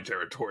they're in my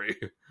territory.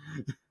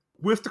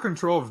 With the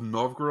control of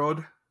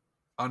Novgorod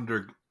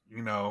under,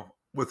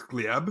 with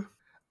Gleb,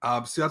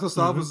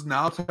 Sviatoslav was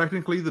now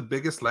technically the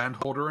biggest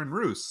landholder in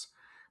Rus.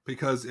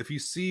 Because if you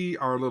see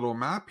our little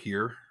map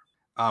here,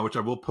 which I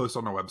will post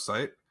on our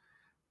website,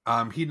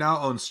 he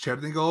now owns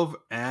Chernigov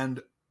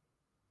and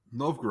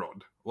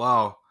Novgorod.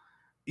 While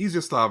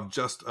Iziaslav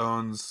just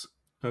owns,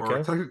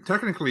 or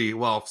technically,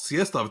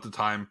 Sviatoslav at the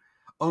time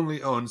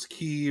only owns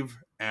Kiev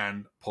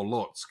and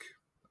Polotsk.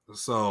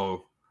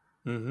 So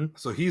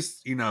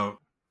he's,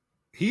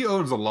 he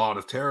owns a lot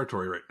of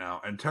territory right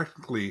now. And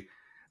technically,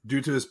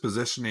 due to his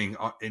positioning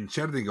in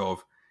Chernigov,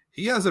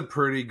 he has a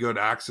pretty good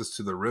access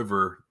to the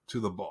river, to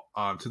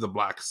the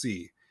Black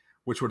Sea,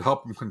 which would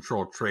help him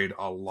control trade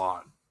a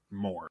lot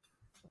more.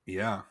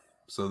 Yeah.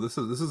 So this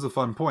is a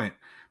fun point,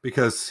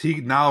 because he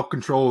now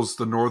controls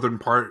the northern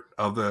part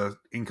of the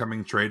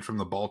incoming trade from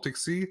the Baltic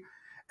Sea,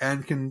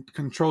 and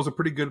controls a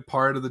pretty good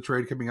part of the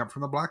trade coming up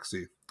from the Black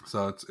Sea.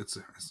 So it's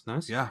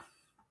nice. Yeah.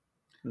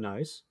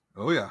 Nice.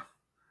 Oh yeah.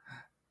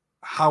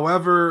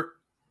 However,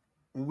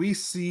 we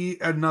see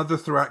another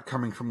threat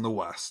coming from the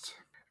west,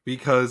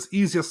 because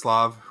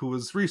Iziaslav, who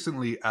was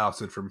recently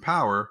ousted from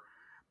power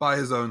by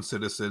his own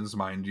citizens,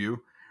 mind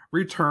you,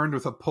 returned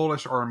with a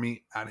Polish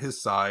army at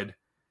his side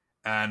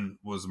and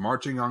was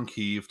marching on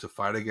Kiev to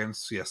fight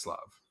against Sviatoslav.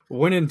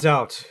 When in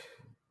doubt,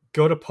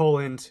 go to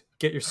Poland,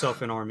 get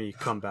yourself an army,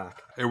 come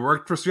back. It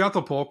worked for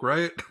Sviatopolk,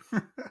 right?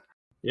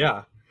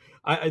 Yeah.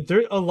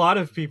 There a lot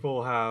of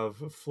people have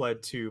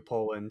fled to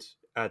Poland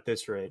at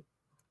this rate.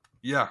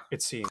 Yeah.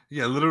 It seems.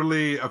 Yeah,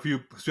 literally a few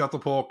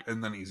Sviatopolk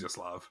and then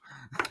Iziaslav.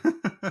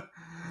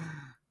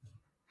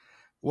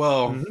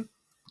 Well,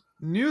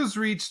 news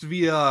reached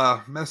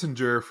via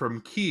messenger from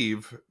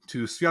Kiev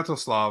to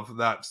Sviatoslav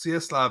that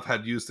Sviatoslav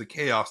had used the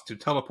chaos to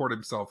teleport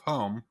himself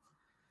home,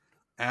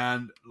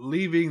 and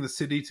leaving the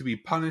city to be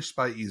punished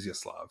by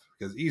Iziaslav,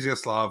 because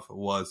Iziaslav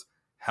was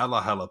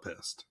hella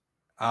pissed.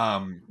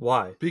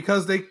 Why?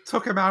 Because they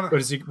took him out.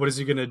 What is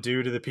he going to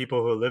do to the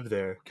people who live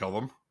there? Kill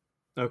them.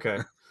 Okay.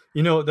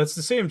 That's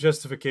the same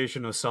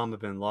justification Osama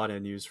bin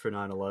Laden used for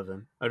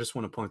 9/11. I just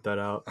want to point that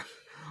out.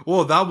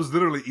 Well, that was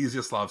literally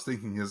Iziaslav's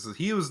thinking, is that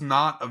he was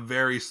not a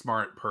very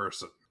smart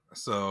person.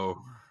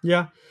 So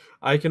yeah,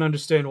 I can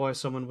understand why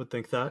someone would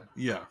think that.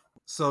 Yeah.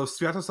 So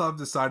Sviatoslav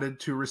decided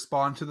to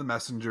respond to the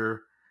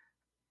messenger,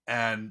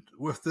 and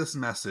with this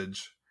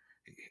message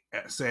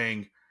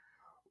saying,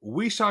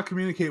 "We shall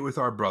communicate with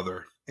our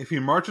brother. If he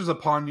marches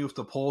upon you with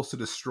the Poles to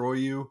destroy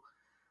you,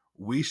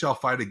 we shall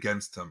fight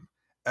against him,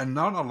 and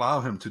not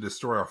allow him to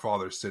destroy our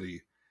father's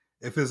city.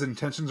 If his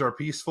intentions are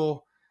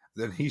peaceful,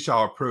 then he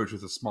shall approach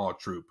with a small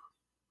troop."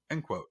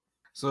 End quote.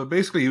 So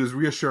basically, he was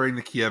reassuring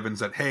the Kievans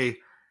that, hey,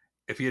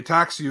 if he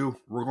attacks you,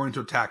 we're going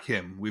to attack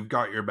him. We've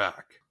got your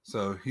back.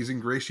 So he's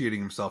ingratiating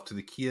himself to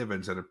the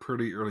Kievans at a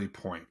pretty early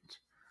point.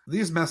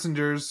 These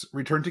messengers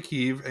returned to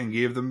Kiev and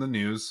gave them the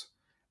news.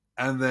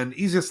 And then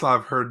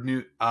Sviatoslav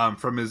heard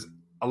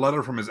a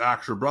letter from his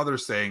actual brother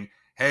saying,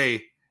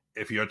 hey,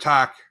 if you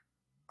attack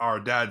our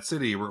dad's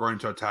city, we're going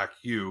to attack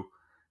you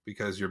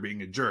because you're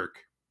being a jerk.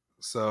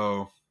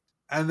 So,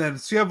 and then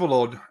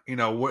Vsevolod, he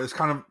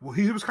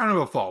was kind of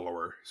a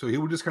follower. So he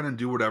would just kind of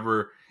do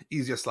whatever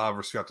Sviatoslav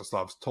or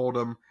Sviatoslav told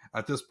him.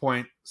 At this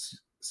point,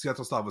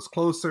 Sviatoslav was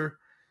closer,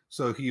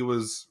 so he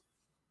was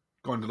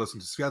going to listen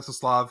to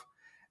Sviatoslav.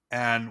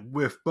 And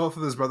with both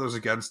of his brothers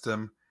against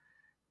him,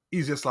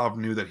 Sviatoslav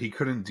knew that he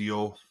couldn't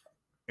deal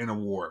in a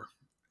war,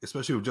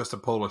 especially with just a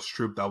Polish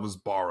troop that was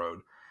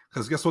borrowed.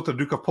 Because guess what the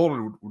Duke of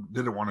Poland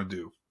didn't want to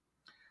do?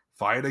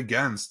 Fight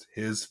against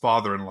his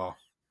father-in-law.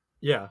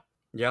 Yeah,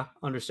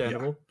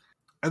 understandable.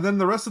 Yeah. And then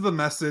the rest of the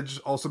message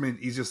also made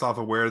Sviatoslav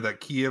aware that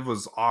Kiev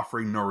was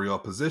offering no real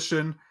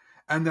opposition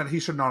and that he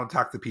should not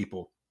attack the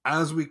people.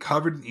 As we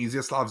covered in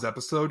Sviatoslav's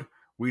episode,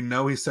 we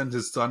know he sent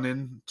his son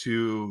in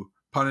to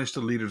punish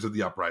the leaders of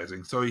the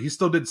uprising. So he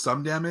still did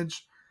some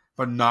damage,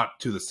 but not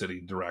to the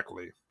city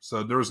directly.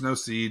 So there was no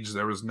siege,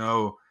 there was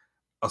no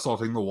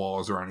assaulting the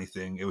walls or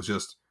anything. It was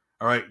just,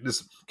 all right,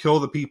 just kill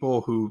the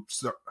people who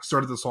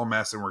started this whole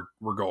mess and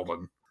we're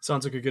golden.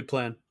 Sounds like a good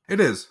plan. It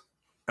is.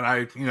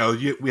 And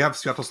we have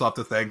Sviatoslav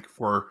to thank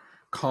for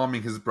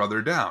calming his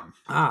brother down.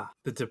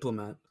 The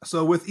diplomat.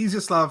 So with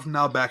Sviatoslav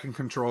now back in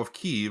control of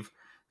Kiev,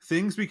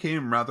 things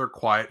became rather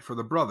quiet for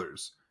the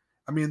brothers.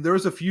 I mean, there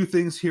was a few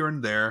things here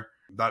and there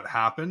that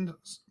happened,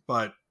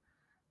 but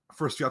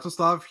for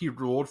Sviatoslav, he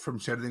ruled from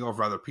Chernihiv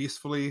rather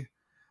peacefully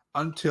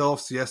until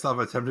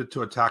Sviatoslav attempted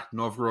to attack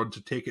Novgorod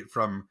to take it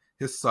from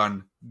his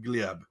son,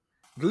 Gleb.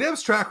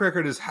 Gleb's track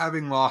record is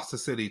having lost the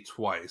city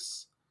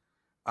twice.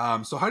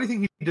 So how do you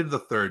think he did the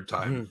third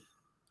time?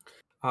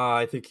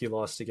 I think he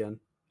lost again.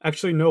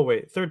 Actually, no,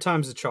 wait. Third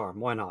time's a charm.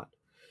 Why not?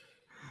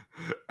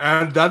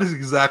 And that is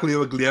exactly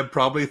what Gleb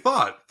probably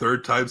thought.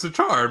 Third time's a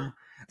charm.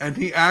 And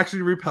he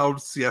actually repelled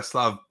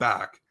Sviatoslav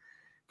back,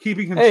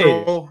 keeping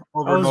control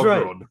over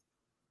Novgorod. Right.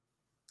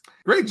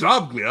 Great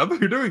job, Gleb.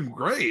 You're doing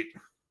great.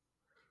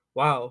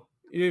 Wow.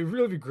 You've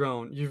really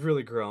grown.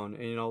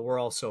 And, we're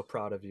all so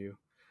proud of you.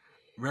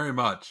 Very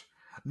much.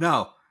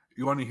 Now,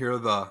 you want to hear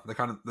the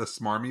kind of the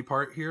smarmy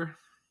part here?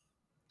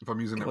 If I'm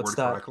using that word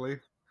correctly.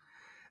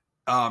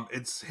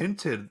 It's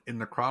hinted in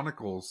the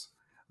chronicles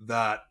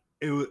that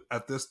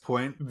at this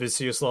point,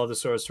 Sviatoslav the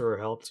sorcerer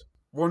helped.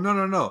 Well,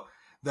 no.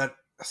 That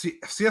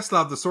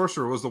Sviatoslav the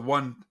sorcerer was the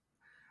one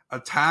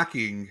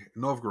attacking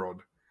Novgorod,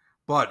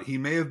 but he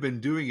may have been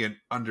doing it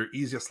under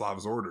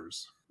Sviatoslav's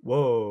orders.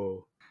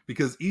 Whoa!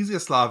 Because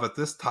Sviatoslav at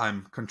this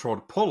time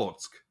controlled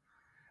Polotsk,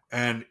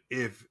 and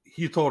if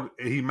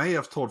he may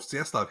have told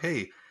Sviatoslav,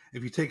 "Hey,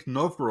 if you take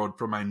Novgorod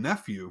from my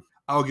nephew,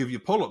 I'll give you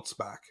Polotsk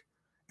back,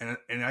 and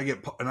I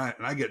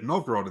get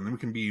Novgorod, and then we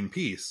can be in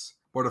peace."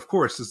 But of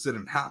course, this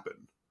didn't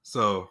happen.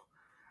 So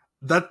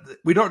that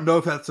we don't know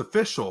if that's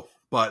official,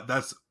 but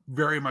that's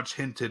very much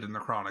hinted in the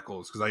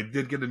chronicles, because I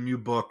did get a new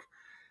book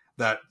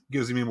that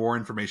gives me more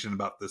information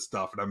about this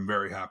stuff, and I'm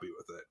very happy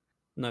with it.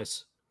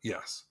 Nice.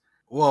 Yes.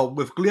 Well,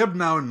 with Gleb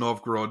now in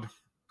Novgorod,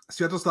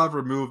 Sviatoslav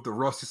removed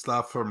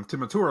Rostislav from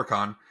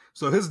Timurturkan,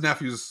 so his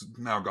nephew's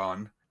now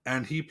gone,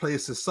 and he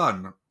placed his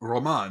son,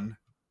 Roman,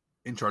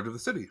 in charge of the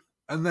city.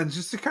 And then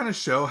just to kind of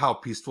show how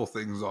peaceful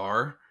things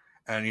are,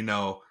 and,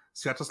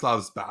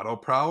 Sviatoslav's battle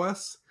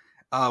prowess,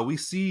 we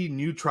see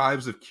new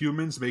tribes of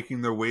Cumans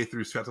making their way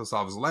through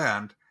Sviatoslav's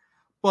land,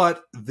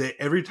 but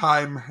every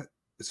time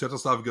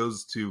Sviatoslav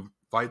goes to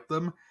fight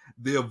them,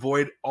 they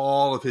avoid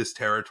all of his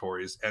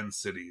territories and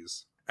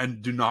cities,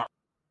 and do not.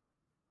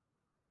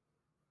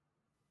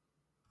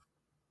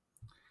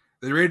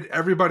 They raid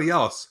everybody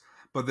else,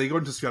 but they go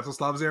into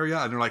Sviatoslav's area,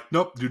 and they're like,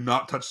 nope, do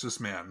not touch this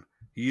man.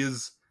 He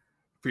is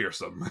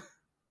fearsome.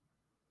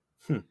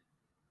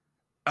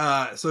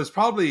 So it's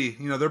probably,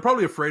 they're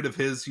probably afraid of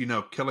his,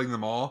 killing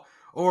them all,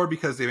 or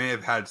because they may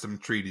have had some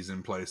treaties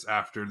in place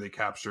after they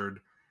captured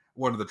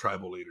one of the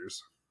tribal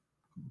leaders.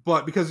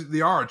 But because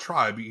they are a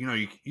tribe,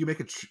 you make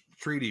a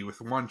treaty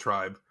with one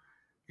tribe,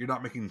 you're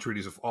not making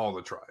treaties with all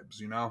the tribes,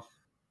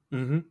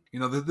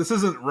 Mm-hmm. This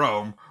isn't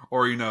Rome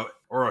or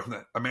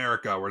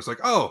America where it's like,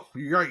 oh,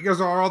 you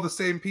guys are all the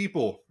same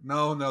people.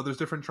 No, there's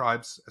different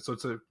tribes. So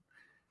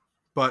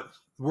but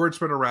word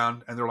spread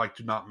around, and they're like,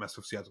 do not mess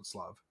with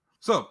Sviatoslav.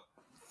 So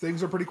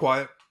things are pretty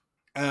quiet.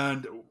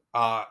 And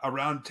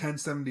around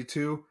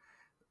 1072,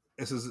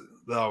 we're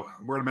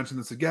going to mention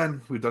this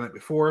again. We've done it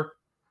before.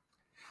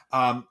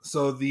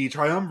 So the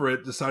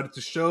triumvirate decided to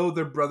show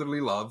their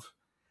brotherly love,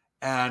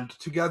 and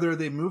together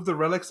they moved the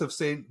relics of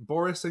Saint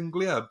Boris and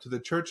Gleb to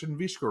the church in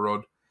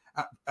Vyshgorod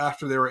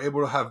after they were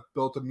able to have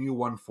built a new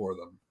one for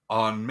them.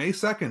 On May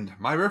 2nd,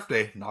 my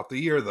birthday, not the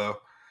year though,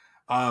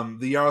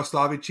 The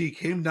Yaroslavichi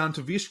came down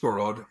to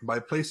Vyshgorod by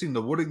placing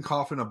the wooden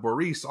coffin of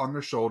Boris on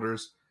their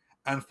shoulders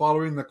and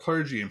following the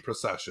clergy in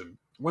procession.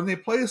 When they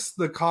placed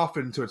the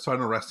coffin to its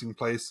final resting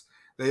place,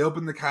 they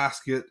opened the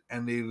casket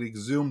and they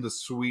exhumed the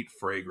sweet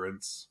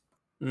fragrance.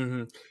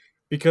 Mm-hmm.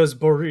 Because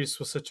Boris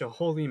was such a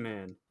holy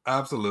man.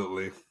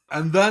 Absolutely.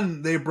 And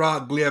then they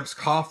brought Gleb's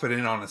coffin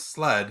in on a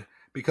sled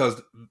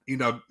because,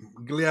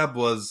 Gleb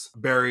was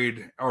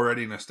buried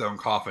already in a stone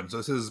coffin. So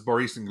this is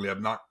Boris and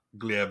Gleb, not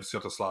Gleb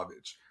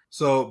Sviatoslavich.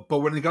 So, but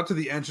when they got to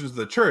the entrance of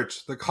the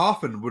church, the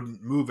coffin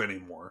wouldn't move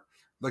anymore.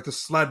 Like the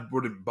sled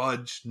wouldn't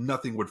budge,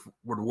 nothing would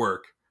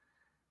work.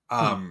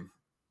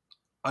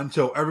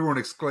 Until everyone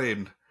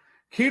exclaimed,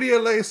 Kyrie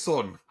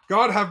eleison,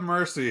 God have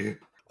mercy.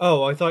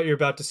 Oh, I thought you were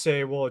about to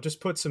say, well, just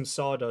put some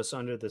sawdust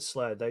under the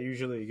sled. That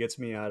usually gets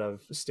me out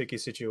of sticky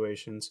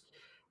situations.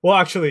 Well,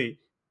 actually,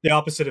 the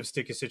opposite of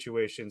sticky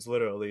situations,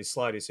 literally,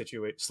 slippery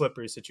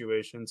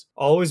situations.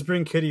 Always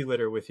bring kitty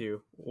litter with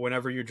you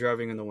whenever you're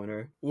driving in the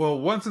winter. Well,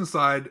 once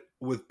inside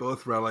with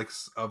both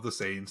relics of the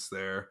saints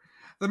there,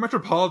 the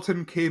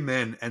Metropolitan came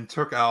in and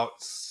took out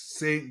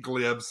Saint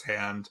Gleb's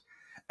hand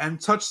and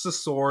touched the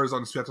sores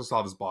on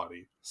Sviatoslav's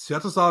body.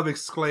 Sviatoslav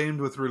exclaimed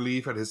with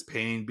relief at his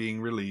pain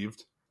being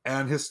relieved,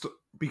 and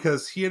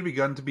because he had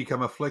begun to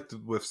become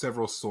afflicted with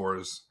several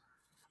sores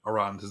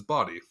around his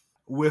body.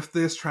 With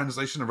this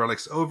translation of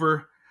relics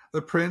over,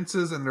 the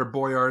princes and their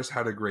boyars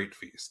had a great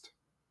feast.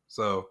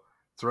 So,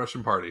 it's a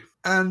Russian party.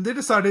 And they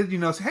decided,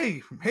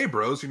 hey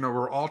bros,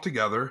 we're all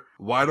together.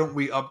 Why don't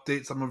we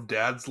update some of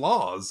Dad's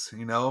laws?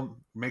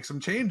 Make some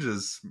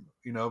changes,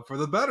 for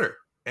the better.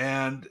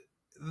 And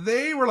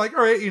they were like,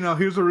 all right,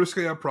 here's the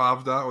Ruskaya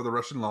Pravda, or the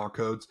Russian law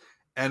codes.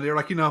 And they're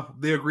like,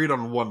 they agreed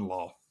on one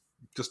law.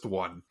 Just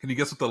one. Can you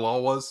guess what the law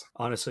was?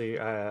 Honestly,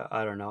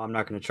 I don't know. I'm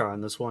not going to try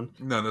on this one.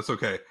 No, that's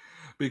okay.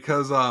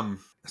 Because,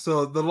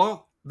 so the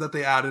law that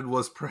they added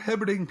was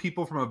prohibiting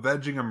people from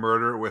avenging a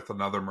murder with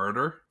another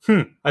murder.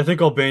 I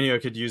think Albania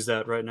could use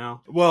that right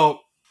now.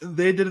 Well,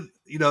 they didn't,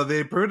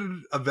 they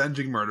prohibited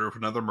avenging murder with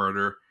another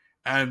murder,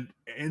 and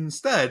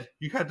instead,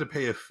 you had to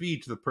pay a fee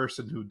to the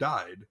person who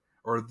died,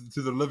 or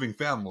to the living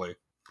family.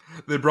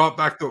 They brought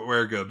back the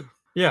Wergud.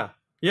 Yeah,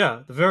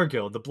 the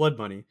Vergil, the blood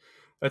money.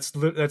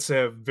 That's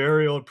a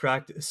very old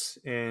practice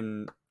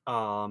in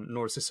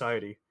Norse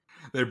society.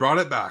 They brought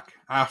it back.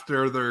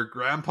 After their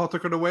grandpa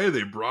took it away,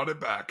 they brought it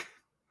back.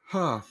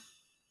 Huh.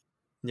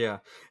 Yeah.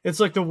 It's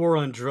like the war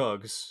on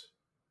drugs.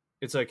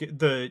 It's like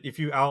if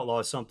you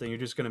outlaw something, you're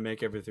just going to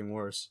make everything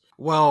worse.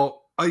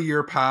 Well, a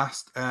year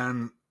passed,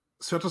 and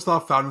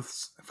Sviatoslav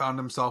found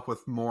himself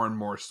with more and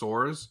more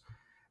sores,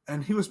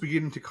 and he was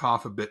beginning to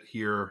cough a bit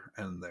here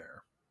and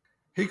there.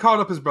 He called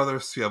up his brother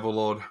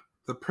Sviatslav,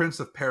 the prince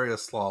of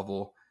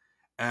Pereyaslav,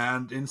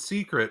 and in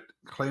secret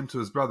claimed to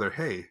his brother,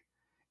 hey,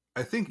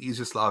 I think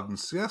Iziaslav and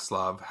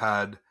Sviatoslav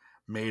had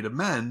made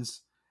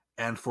amends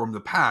and formed a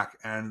pact,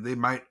 and they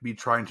might be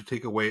trying to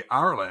take away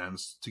our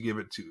lands to give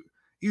it to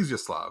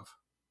Iziaslav.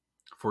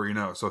 For,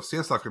 so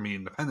Sviatoslav can be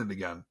independent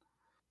again.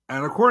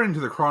 And according to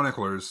the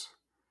chroniclers,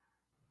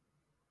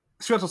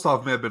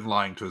 Sviatoslav may have been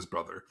lying to his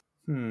brother.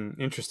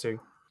 Interesting.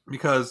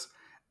 Because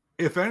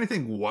if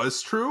anything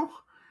was true,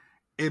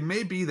 it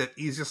may be that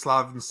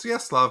Iziaslav and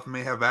Sviatoslav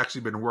may have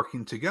actually been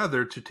working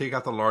together to take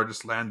out the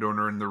largest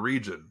landowner in the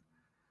region.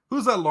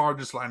 Who's that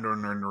largest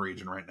landowner in the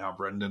region right now,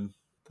 Brendan?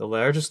 The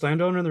largest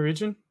landowner in the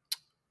region?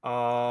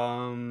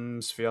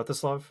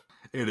 Sviatoslav?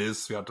 It is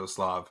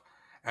Sviatoslav.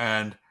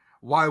 And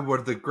why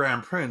would the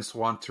Grand Prince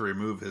want to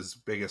remove his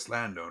biggest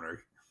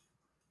landowner?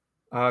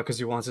 Because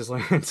he wants his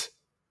land.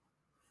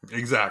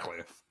 Exactly.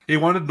 He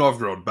wanted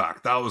Novgorod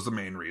back. That was the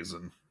main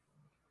reason.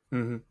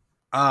 Mm-hmm.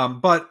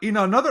 But,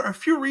 a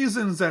few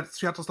reasons that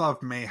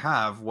Sviatoslav may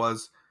have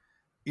was,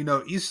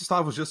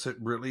 Iziaslav was just a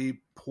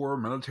really poor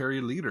military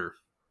leader.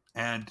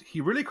 And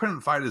he really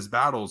couldn't fight his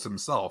battles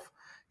himself.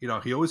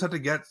 He always had to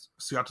get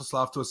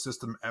Sviatoslav to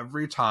assist him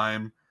every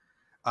time.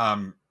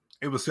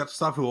 It was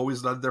Sviatoslav who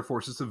always led their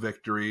forces to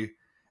victory.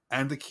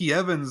 And the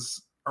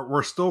Kievans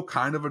were still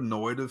kind of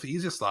annoyed with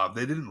Iziaslav.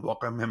 They didn't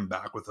welcome him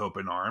back with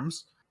open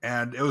arms.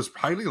 And it was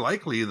highly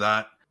likely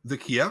that the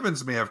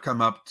Kievans may have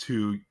come up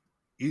to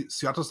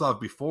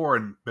Sviatoslav before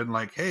and been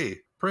like,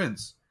 hey,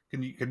 Prince,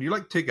 can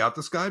you take out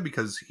this guy?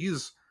 Because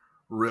he's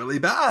really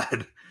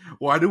bad.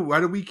 Why do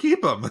we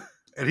keep him?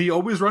 And he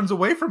always runs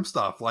away from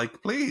stuff.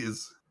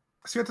 Please.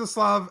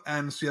 Sviatoslav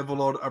and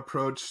Sviatslav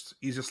approached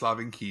Iziaslav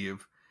in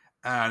Kiev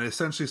and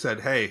essentially said,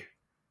 hey,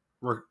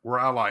 we're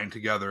allying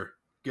together.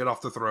 Get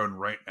off the throne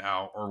right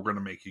now, or we're going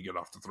to make you get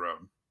off the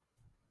throne.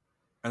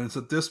 And it's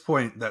at this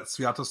point that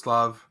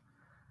Sviatoslav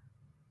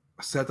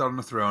sat down on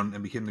the throne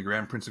and became the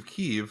Grand Prince of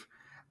Kiev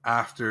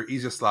after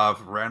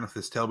Iziaslav ran with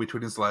his tail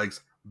between his legs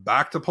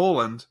back to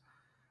Poland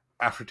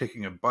after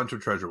taking a bunch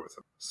of treasure with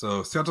him.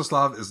 So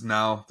Sviatoslav is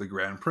now the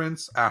Grand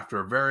Prince after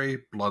a very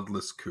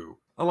bloodless coup.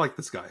 I like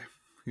this guy.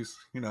 He's,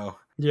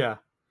 Yeah,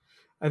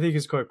 I think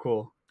he's quite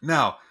cool.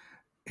 Now,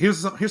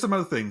 here's some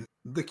other thing.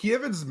 The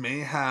Kievans may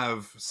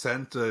have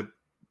sent a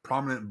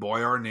prominent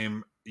boyar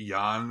named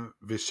Jan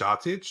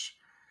Vishatich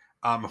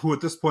who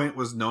at this point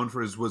was known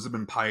for his wisdom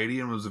and piety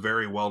and was a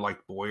very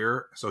well-liked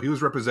boyar. So he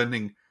was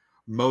representing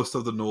most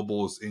of the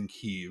nobles in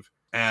Kiev.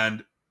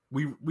 And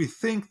we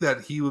think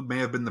that he may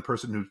have been the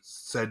person who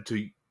said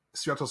to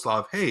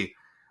Sviatoslav, hey,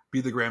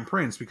 be the Grand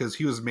Prince, because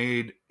he was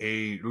made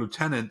a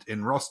lieutenant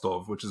in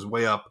Rostov, which is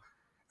way up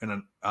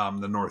in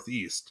the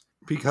northeast,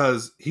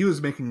 because he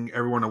was making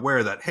everyone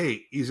aware that,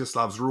 hey,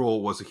 Iziaslav's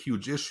rule was a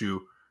huge issue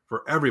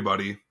for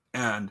everybody.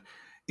 And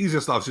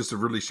Iziaslav's just a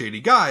really shady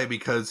guy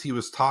because he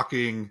was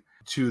talking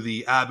to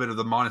the abbot of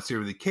the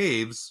monastery of the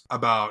caves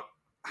about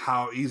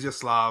how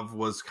Iziaslav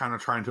was kind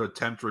of trying to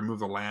attempt to remove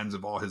the lands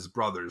of all his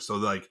brothers. So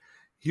like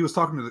he was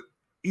talking to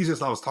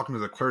Iziaslav was talking to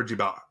the clergy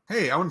about,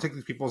 hey, I want to take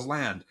these people's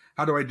land.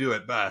 How do I do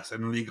it best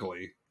and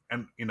legally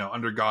and,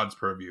 under God's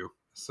purview?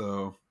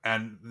 So,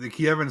 and the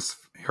Kievans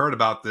heard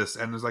about this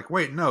and was like,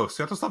 wait, no,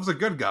 Sviatoslav's a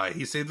good guy.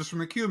 He saved us from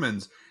the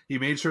Cumans. He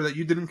made sure that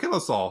you didn't kill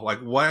us all. Like,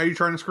 why are you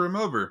trying to screw him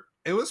over?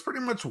 It was pretty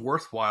much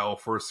worthwhile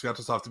for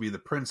Sviatoslav to be the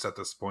prince at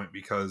this point,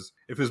 because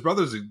if his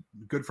brother's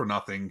good for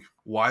nothing,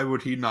 why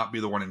would he not be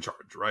the one in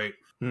charge, right?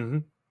 Mm-hmm.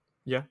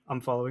 Yeah, I'm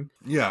following.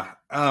 Yeah.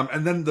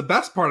 And then the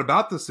best part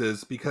about this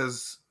is,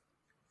 because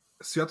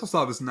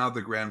Sviatoslav is now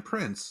the Grand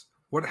Prince,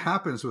 what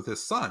happens with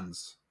his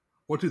sons?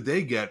 What do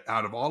they get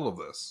out of all of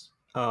this?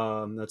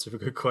 That's a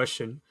good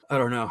question. I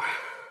don't know.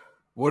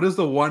 What is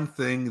the one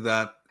thing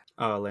that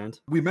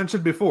land we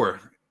mentioned before?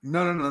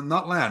 No,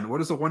 not land.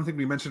 What is the one thing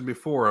we mentioned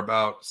before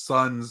about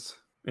sons'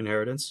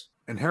 inheritance?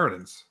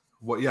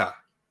 What? Yeah.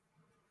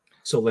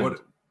 So land.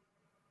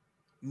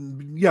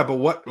 Yeah, but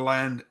what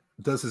land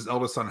does his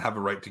eldest son have a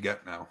right to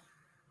get now?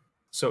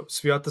 So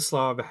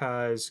Sviatoslav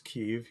has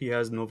Kiev. He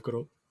has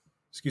Novgorod.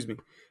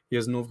 He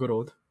has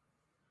Novgorod.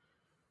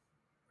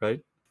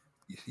 Right?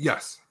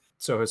 Yes.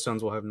 So his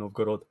sons will have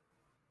Novgorod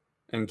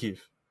and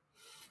Kiev.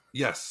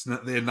 Yes,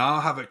 they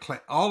now have a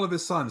claim. All of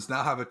his sons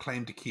now have a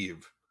claim to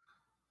Kiev.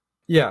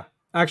 Yeah,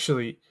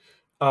 actually,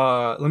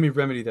 let me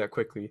remedy that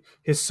quickly.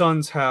 His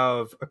sons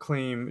have a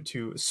claim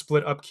to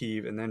split up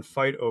Kiev and then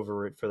fight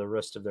over it for the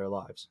rest of their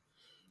lives.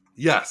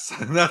 Yes,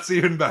 that's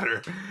even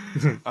better.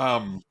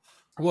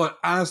 Well,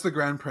 as the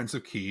Grand Prince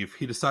of Kiev,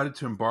 he decided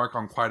to embark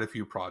on quite a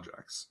few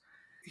projects.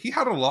 He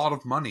had a lot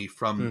of money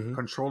from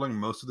controlling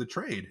most of the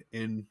trade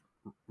in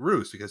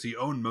Rus, because he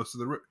owned most of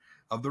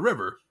the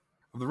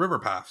river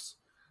paths.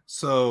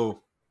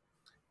 So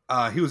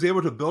he was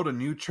able to build a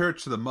new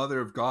church to the Mother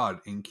of God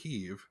in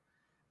Kiev,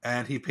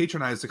 and he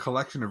patronized a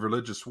collection of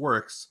religious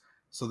works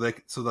so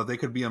that they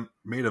could be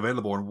made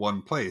available in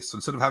one place. So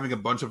instead of having a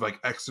bunch of like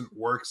excellent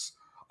works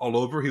all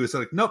over, he was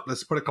like, nope,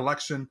 let's put a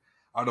collection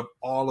out of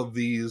all of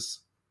these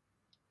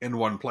in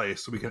one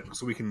place so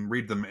we can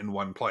read them in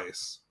one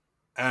place.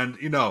 And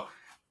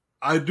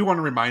I do want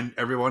to remind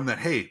everyone that,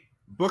 hey,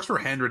 books were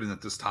handwritten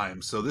at this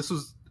time, so this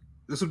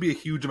would be a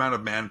huge amount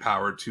of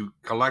manpower to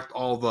collect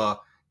all the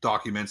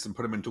documents and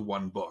put them into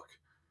one book,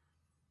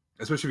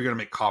 especially if you're going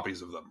to make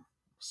copies of them.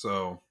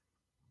 So,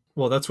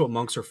 well, that's what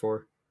monks are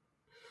for.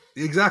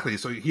 Exactly.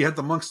 So he had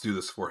the monks do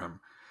this for him,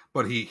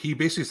 but he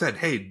basically said,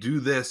 "Hey, do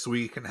this so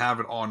we can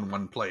have it all in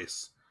one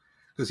place,"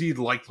 because he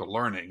liked the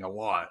learning a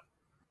lot.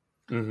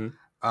 Mm-hmm.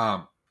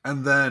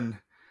 And then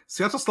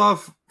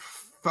Sviatoslav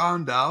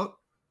found out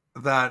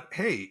that,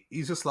 hey,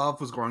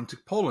 Iziaslav was going to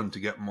Poland to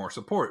get more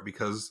support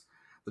because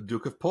the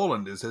Duke of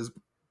Poland is his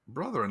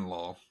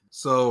brother-in-law.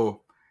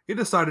 So he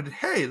decided,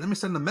 hey, let me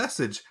send a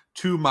message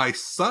to my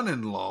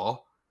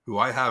son-in-law, who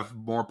I have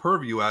more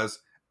purview as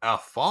a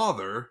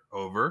father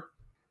over,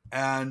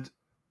 and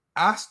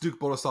asked Duke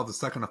Boleslav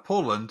II of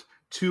Poland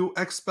to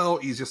expel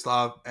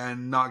Iziaslav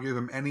and not give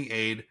him any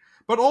aid,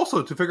 but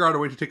also to figure out a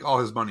way to take all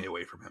his money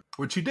away from him,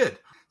 which he did.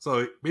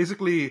 So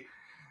basically,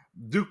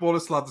 Duke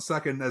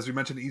Boleslav II, as we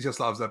mentioned in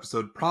Iziaslav's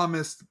episode,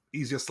 promised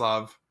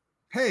Iziaslav,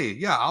 hey,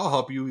 yeah, I'll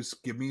help you,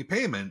 give me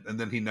payment. And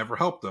then he never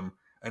helped him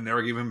and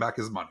never gave him back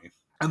his money.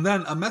 And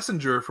then a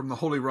messenger from the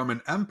Holy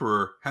Roman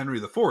Emperor, Henry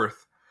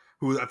IV,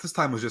 who at this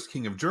time was just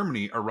King of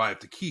Germany,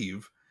 arrived to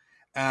Kiev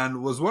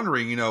and was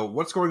wondering,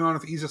 what's going on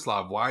with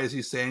Iziaslav? Why is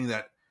he saying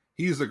that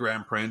he's the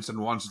Grand Prince and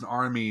wants an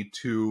army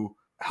to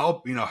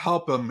help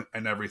him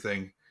and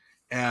everything?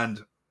 And,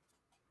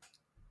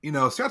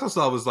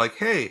 Sviatoslav was like,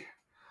 hey,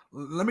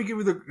 let me give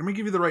you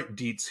the right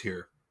deets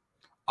here.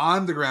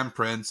 I'm the Grand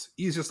Prince.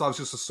 Iziaslav's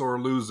just a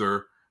sore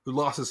loser who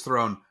lost his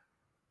throne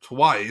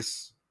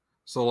twice.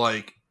 So,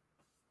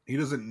 he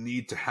doesn't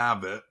need to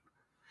have it.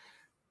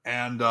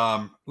 And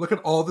look at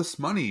all this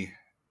money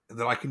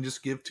that I can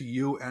just give to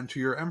you and to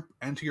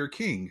your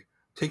king.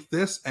 Take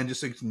this and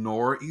just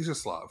ignore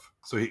Iziaslav.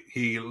 So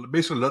he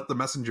basically let the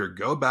messenger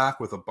go back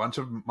with a bunch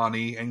of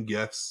money and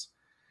gifts,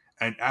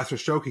 and after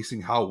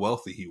showcasing how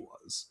wealthy he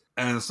was.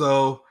 And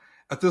so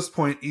at this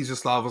point,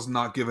 Iziaslav was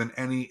not given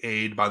any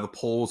aid by the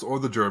Poles or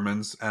the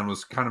Germans and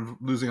was kind of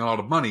losing a lot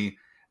of money,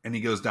 and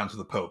he goes down to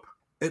the Pope.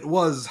 It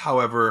was,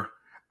 however,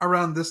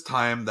 around this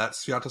time that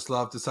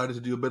Sviatoslav decided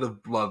to do a bit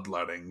of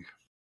bloodletting.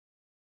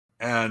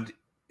 And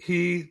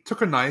he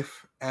took a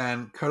knife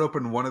and cut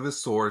open one of his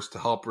sores to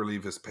help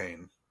relieve his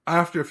pain.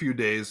 After a few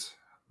days,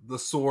 the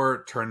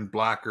sore turned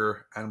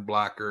blacker and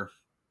blacker,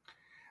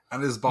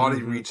 and his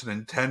body reached an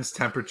intense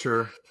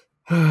temperature.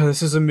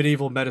 This is a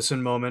medieval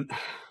medicine moment.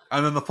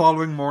 And then the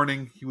following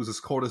morning, he was as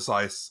cold as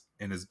ice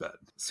in his bed.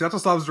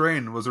 Sviatoslav's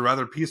reign was a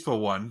rather peaceful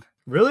one.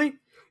 Really?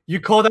 You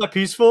call that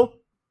peaceful?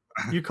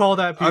 You call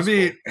that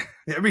peaceful?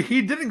 I mean,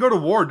 he didn't go to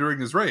war during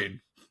his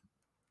reign.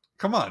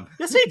 Come on.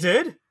 Yes, he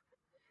did.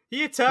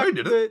 He attacked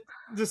No,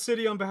 the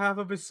city on behalf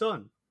of his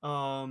son,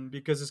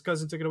 because his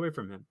cousin took it away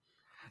from him.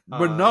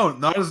 But no,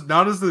 not as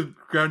the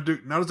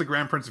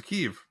Grand Prince of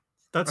Kiev.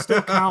 That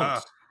still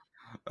counts.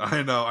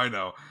 I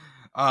know.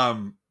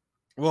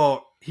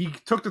 Well, he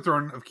took the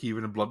throne of Kiev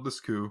in a bloodless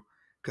coup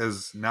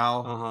because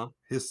now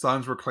his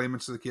sons were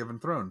claimants to the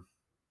Kievan throne,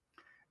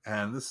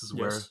 and this is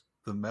where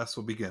the mess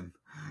will begin.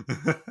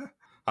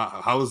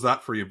 How was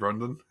that for you,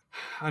 Brendan?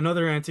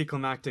 Another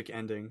anticlimactic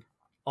ending.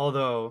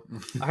 Although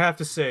I have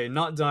to say,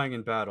 not dying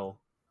in battle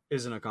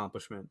is an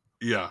accomplishment.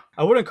 Yeah,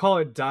 I wouldn't call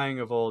it dying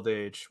of old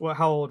age. Well,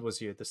 how old was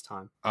he at this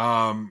time?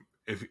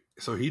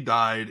 He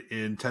died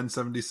in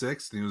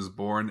 1076 and he was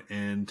born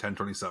in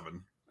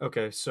 1027.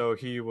 Okay, so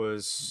he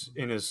was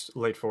in his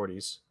late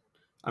 40s.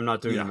 I'm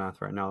not doing the math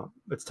right now.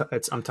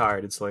 I'm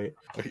tired. It's late.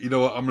 You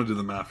know what? I'm gonna do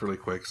the math really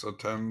quick. So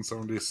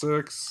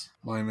 1076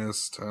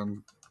 minus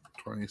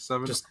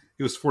 1027.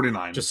 He was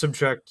 49. Just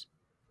subtract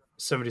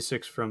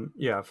 76 from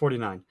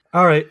 49.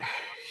 All right.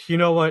 You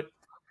know what?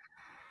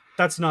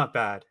 That's not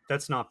bad.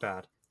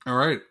 All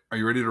right. Are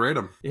you ready to rate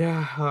him?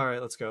 Yeah. All right.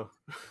 Let's go.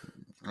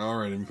 All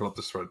right. Let me pull up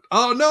this thread.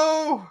 Oh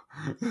no!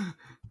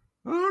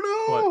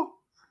 Oh no! What?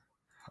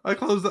 I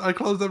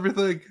closed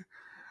everything.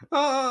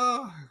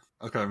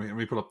 Okay. Let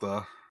me pull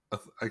up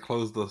I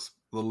closed the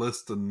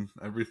list and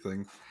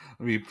everything.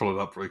 Let me pull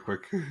it up really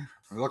quick.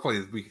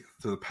 Luckily,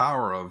 through the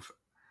power of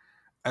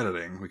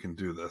editing, we can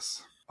do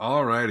this.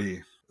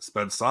 Alrighty.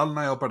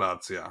 Specjalna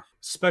operacja.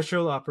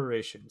 Special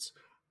operations.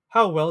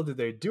 How well did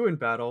they do in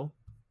battle,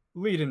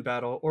 lead in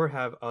battle, or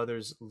have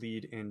others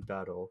lead in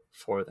battle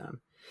for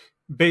them?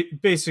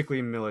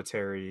 Basically,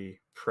 military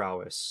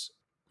prowess.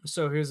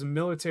 So his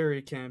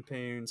military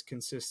campaigns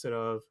consisted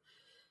of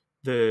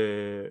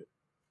the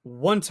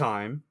one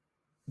time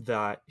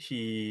that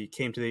he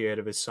came to the aid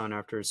of his son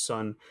after his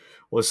son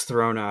was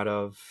thrown out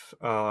of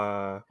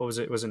what was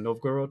it? Was it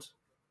Novgorod?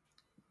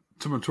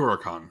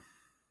 Timoturkhan.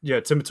 Yeah,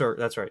 Timitur.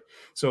 That's right.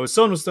 So his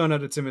son was thrown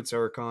out of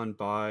Timiturkhan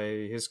by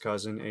his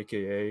cousin,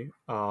 aka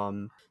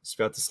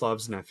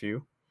Sviatoslav's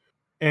nephew,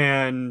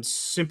 and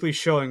simply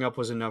showing up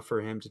was enough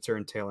for him to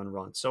turn tail and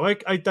run. So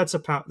that's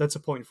a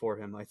point for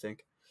him. I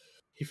think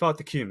he fought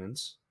the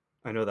Cumans.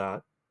 I know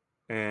that,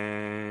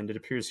 and it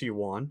appears he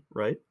won.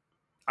 Right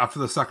after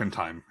the second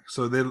time.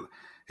 So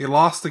he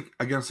lost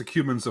against the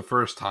Cumans the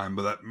first time,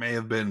 but that may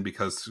have been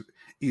because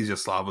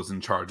Iziaslav was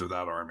in charge of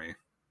that army.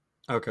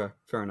 Okay,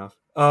 fair enough.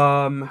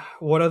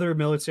 What other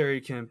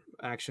military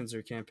actions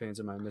or campaigns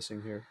am I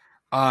missing here?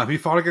 He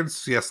fought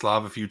against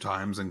Sviatoslav a few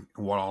times and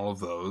won all of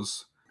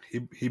those.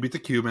 He beat the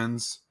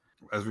Cumans,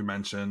 as we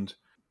mentioned.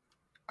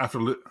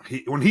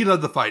 When he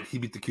led the fight, he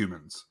beat the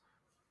Cumans.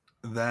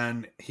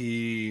 Then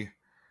he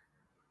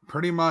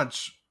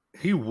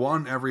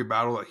won every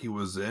battle that he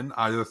was in,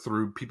 either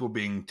through people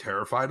being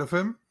terrified of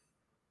him,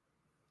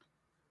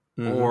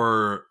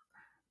 or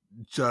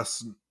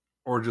just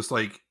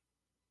like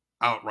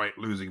outright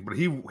losing. But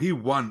he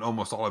won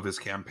almost all of his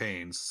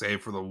campaigns,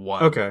 save for the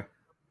one. Okay.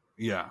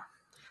 Yeah.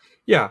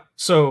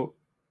 So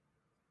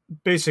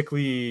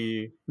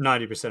basically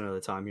 90% of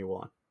the time he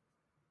won.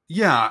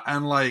 Yeah,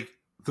 and like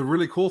the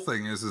really cool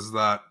thing is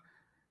that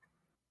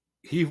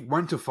he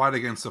went to fight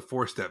against a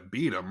force that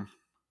beat him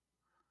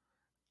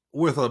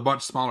with a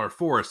much smaller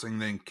force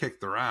and then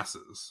kicked their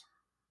asses.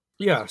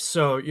 Yeah,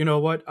 so you know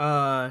what?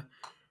 I'm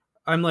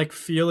like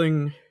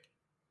feeling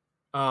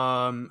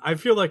I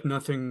feel like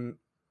nothing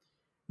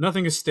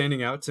is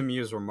standing out to me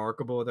as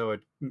remarkable that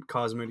would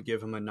cause me to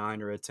give him a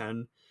 9 or a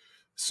 10.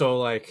 So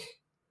like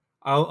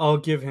I'll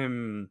give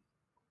him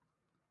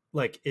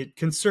like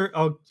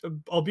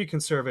I'll be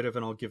conservative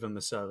and I'll give him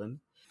a 7.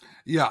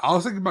 Yeah, I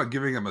was thinking about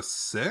giving him a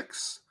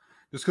 6.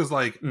 Just because,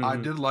 like, I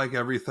did like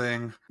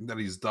everything that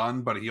he's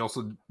done, but he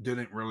also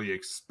didn't really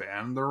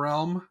expand the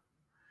realm.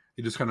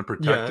 He just kind of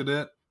protected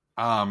it,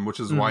 which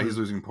is why he's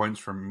losing points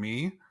from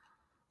me.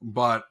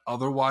 But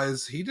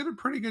otherwise, he did a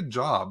pretty good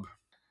job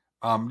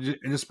in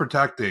just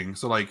protecting.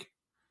 So, like,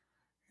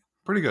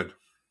 pretty good.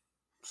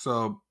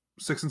 So,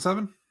 6 and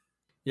 7?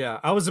 Yeah,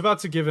 I was about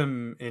to give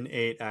him an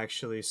 8,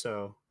 actually.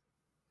 So,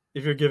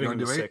 if you're giving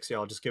him a 6, yeah,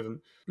 I'll just give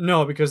him...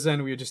 No, because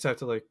then we just have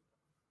to, like...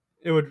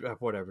 It would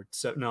whatever.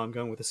 No, I'm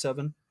going with a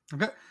 7.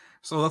 Okay,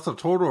 so that's a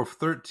total of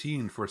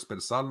 13 for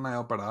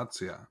Specjalna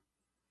operacja.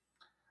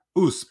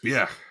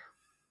 Uspiech.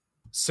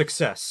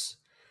 Success.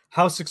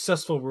 How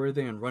successful were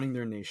they in running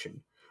their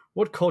nation?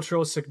 What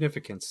cultural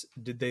significance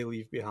did they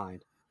leave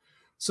behind?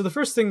 So the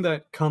first thing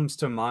that comes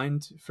to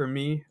mind for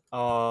me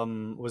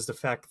was the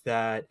fact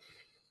that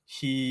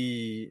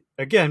he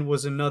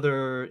was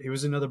another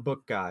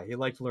book guy. He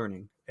liked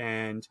learning,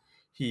 and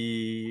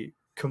he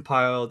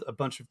compiled a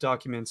bunch of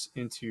documents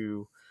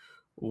into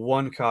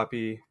one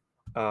copy.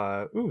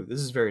 This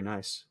is very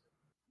nice.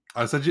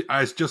 I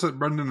just sent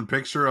Brendan a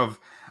picture of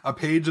a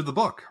page of the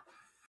book.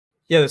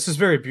 Yeah, this is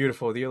very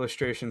beautiful. The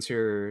illustrations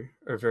here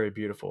are very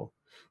beautiful.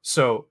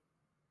 So,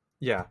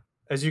 yeah,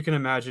 as you can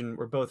imagine,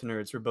 we're both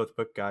nerds. We're both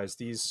book guys.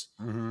 These,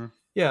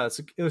 yeah, it's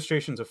like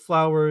illustrations of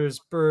flowers,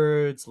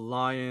 birds,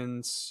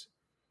 lions,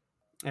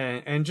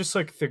 and just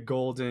like the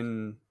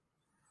golden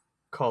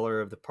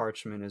color of the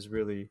parchment is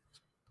really,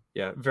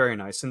 yeah, very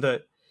nice. And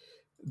the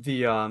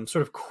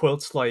sort of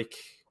quilt like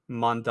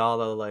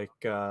mandala like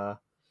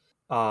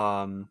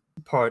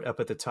part up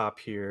at the top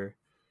here.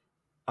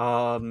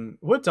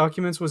 What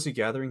documents was he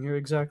gathering here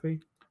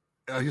exactly?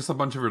 Just a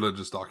bunch of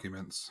religious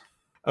documents.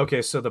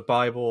 Okay, so the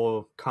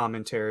Bible,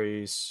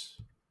 commentaries.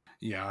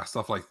 Yeah,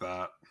 stuff like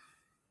that.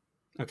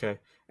 Okay,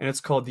 and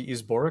it's called the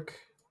Izbornik.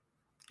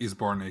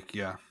 Izbornik,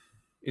 yeah.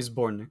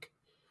 Izbornik.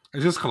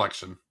 It's just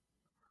collection.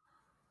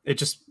 It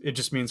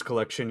just means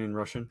collection in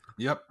Russian.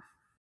 Yep.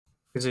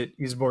 Is it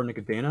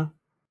Izbornik Dana?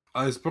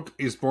 His book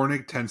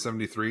Izbornik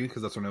 1073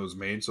 because that's when it was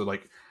made. So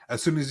like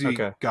as soon as he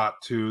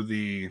got to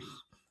the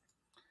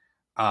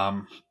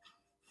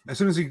as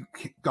soon as he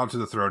got to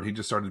the throne, he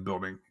just started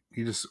building.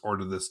 He just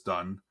ordered this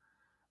done.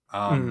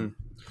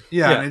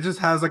 Yeah, and it just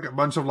has like a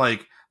bunch of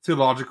like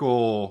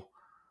theological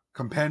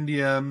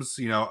compendiums,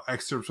 you know,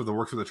 excerpts of the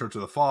works of the Church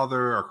of the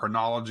Father, or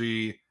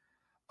chronology,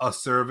 a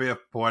survey of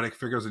poetic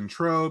figures and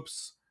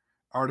tropes,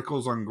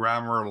 articles on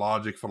grammar,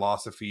 logic,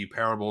 philosophy,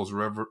 parables,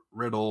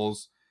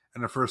 riddles,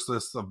 and a first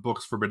list of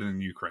books forbidden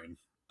in Ukraine.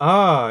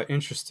 Ah,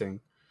 interesting.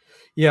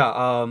 Yeah,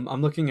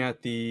 I'm looking at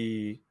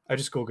I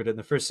just googled it, and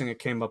the first thing that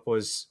came up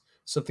was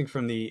something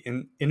from the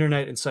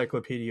Internet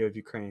Encyclopedia of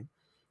Ukraine.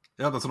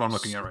 Yeah, that's what I'm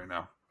looking at right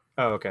now.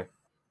 Oh, okay.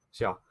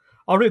 So yeah,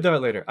 I'll read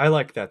that later. I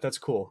like that. That's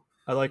cool.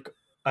 I like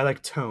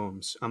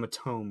tomes. I'm a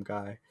tome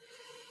guy.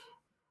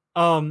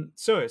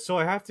 So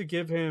I have to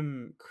give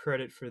him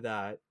credit for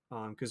that,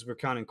 because we're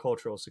counting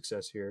cultural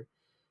success here,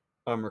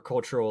 or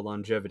cultural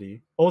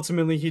longevity.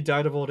 Ultimately, he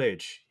died of old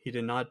age. He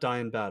did not die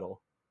in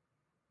battle.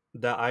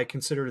 That I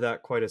consider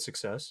that quite a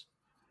success.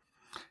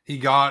 He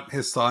got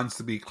his sons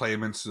to be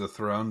claimants to the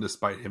throne,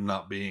 despite him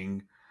not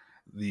being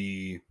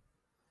the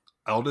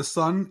eldest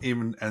son.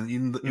 Even though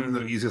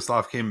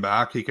Sviatoslav came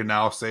back, he can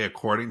now say,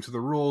 according to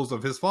the rules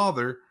of his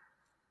father,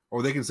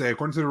 or they can say,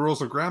 according to the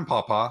rules of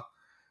grandpapa,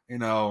 you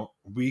know,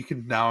 we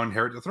can now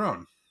inherit the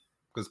throne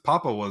because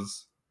Papa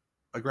was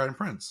a grand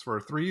prince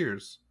for 3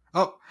 years.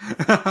 Oh,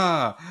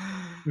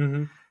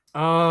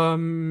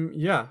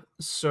 yeah.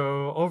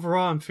 So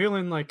overall, I'm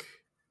feeling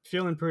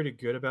pretty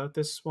good about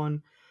this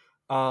one.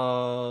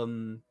 I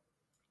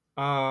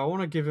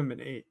want to give him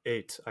an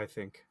 8, I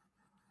think.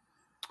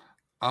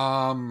 Yeah,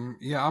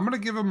 I'm gonna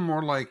give him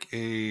more like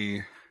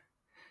I'm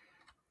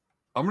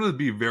gonna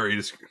be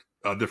very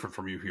different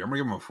from you here. I'm gonna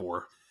give him a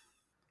 4.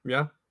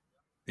 Yeah,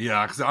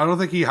 because I don't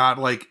think he had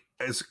like.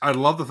 I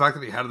love the fact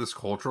that he had this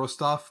cultural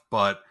stuff,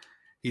 but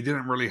he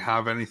didn't really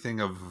have anything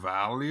of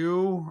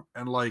value.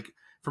 And like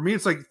for me,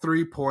 it's like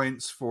 3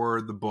 points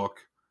for the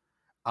book,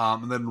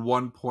 and then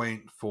 1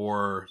 point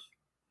for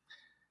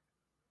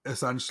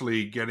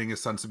essentially getting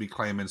his sons to be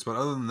claimants. But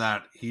other than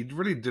that, he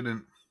really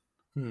didn't.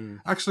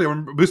 Actually,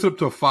 I'm gonna boost it up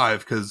to a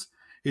 5 because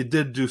he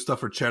did do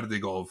stuff for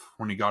Cherdigov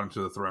when he got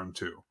into the throne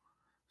too.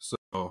 So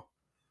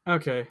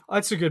okay,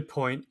 that's a good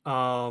point.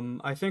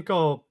 I think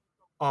I'll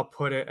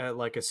put it at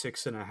like a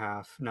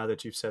 6.5 now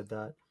that you've said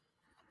that.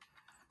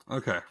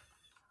 Okay.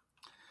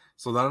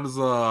 So that is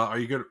are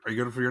you good? Are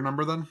you good for your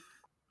number then?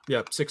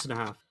 Yep,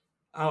 6.5.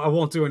 I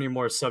won't do any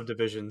more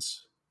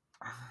subdivisions.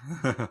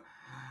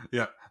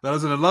 Yeah, that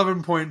is an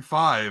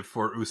 11.5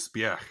 for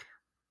Uspiech.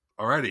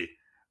 Alrighty.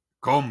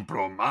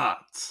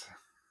 Compromat.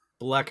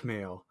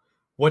 Blackmail.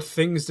 What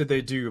things did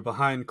they do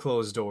behind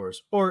closed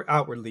doors, or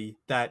outwardly,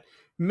 that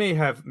may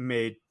have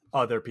made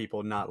other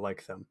people not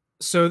like them?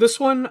 So this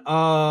one,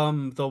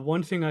 the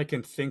one thing I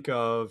can think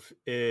of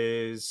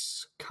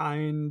is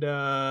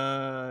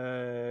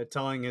kinda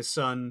telling his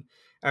son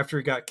after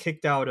he got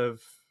kicked out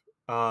of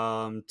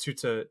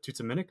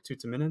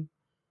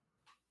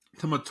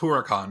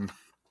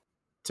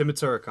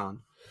Timoturakan.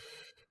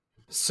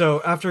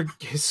 So after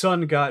his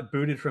son got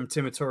booted from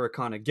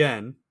Timoturakan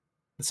again,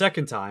 the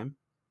second time,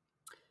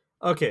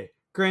 okay,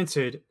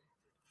 granted,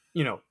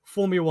 you know,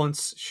 fool me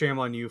once, shame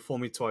on you, fool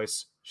me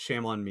twice,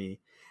 shame on me.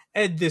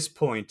 At this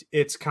point,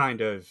 it's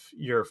kind of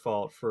your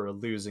fault for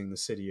losing the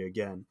city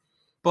again.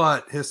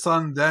 But his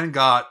son then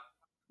got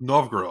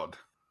Novgorod.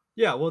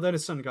 Yeah, well, then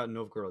his son got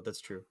Novgorod,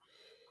 that's true.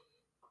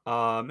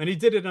 And he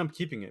did end up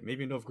keeping it.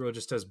 Maybe Novgorod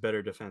just has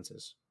better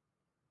defenses.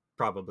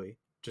 Probably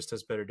just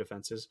has better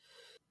defenses.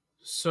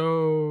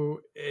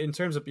 So, in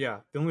terms of,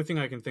 the only thing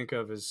I can think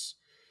of is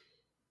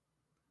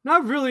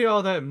not really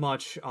all that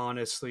much,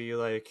 honestly.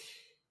 Like,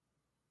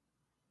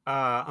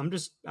 I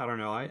don't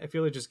know. I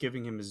feel like just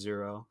giving him a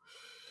 0,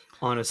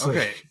 honestly.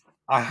 Okay,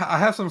 I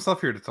have some stuff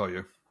here to tell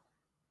you.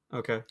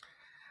 Okay,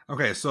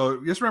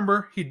 so just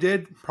remember, he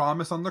did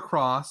promise on the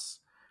cross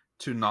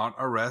to not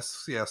arrest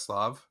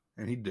Sviatoslav,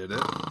 and he did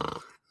it.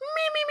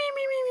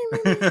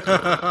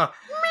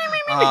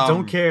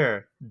 Don't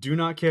care. Do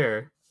not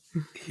care.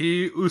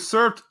 He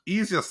usurped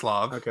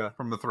Sviatoslav Okay.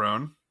 from the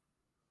throne.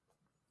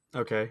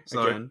 Okay.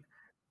 So- Again,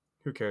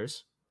 who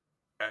cares?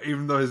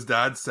 Even though his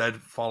dad said,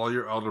 follow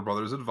your elder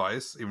brother's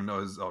advice, even though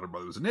his elder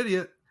brother was an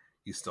idiot,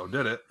 he still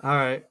did it. All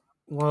right.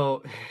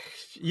 Well,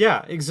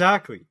 yeah,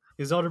 exactly.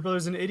 His older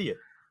brother's an idiot.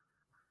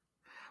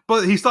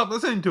 But he stopped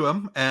listening to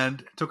him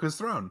and took his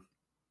throne.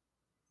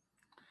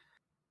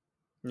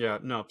 Yeah,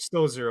 no,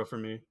 still 0 for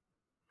me.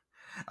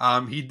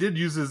 He did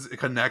use his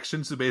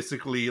connections to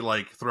basically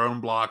like throne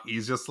block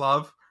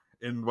Sviatoslav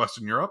in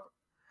Western Europe.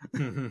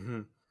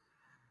 In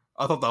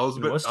I thought that was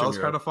Western kind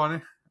Europe? of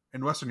funny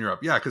in Western Europe.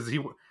 Yeah, because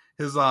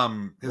his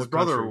What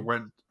brother country?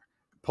 went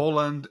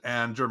Poland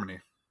and Germany,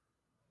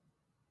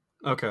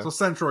 Okay. so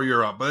Central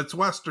Europe, but it's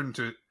Western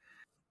to.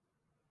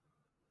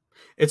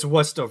 It's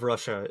west of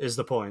Russia is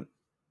the point.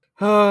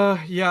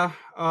 Yeah.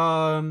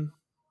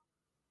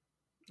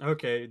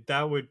 Okay,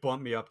 that would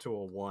bump me up to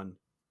a 1,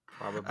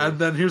 probably. And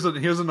then here's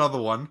another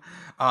one.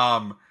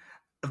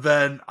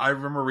 Then I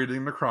remember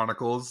reading the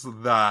chronicles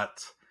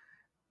that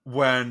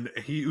when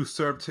he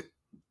usurped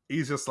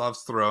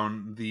Iziaslav's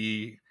throne,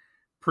 the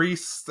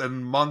priests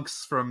and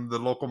monks from the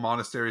local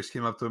monasteries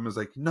came up to him and was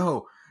like,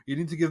 "No, you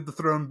need to give the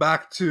throne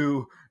back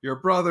to your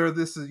brother.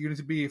 You need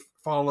to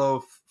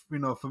follow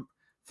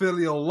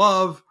filial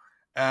love."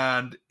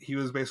 And he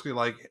was basically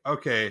like,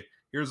 "Okay,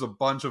 here's a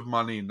bunch of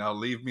money. Now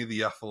leave me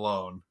the F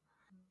alone."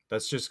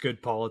 That's just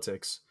good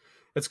politics.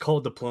 It's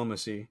called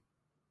diplomacy.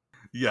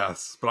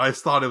 Yes, but I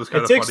thought it was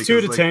kind It of takes funny.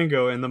 2 to 'cause,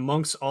 tango, and the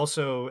monks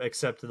also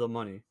accepted the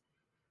money.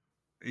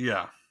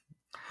 Yeah.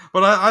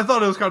 But I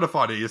thought it was kind of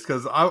funny, just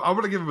because I'm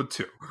going to give him a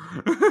 2.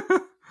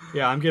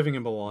 Yeah, I'm giving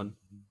him a 1.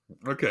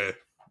 Okay.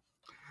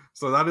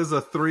 So that is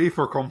a 3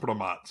 for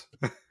Compromat.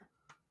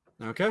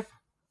 Okay.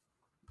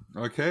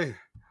 Okay.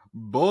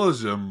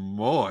 Boże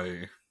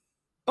moi.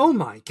 Oh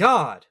my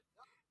god!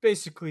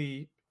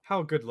 Basically,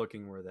 how good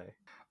looking were they?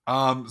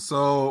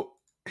 So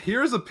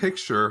here's a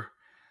picture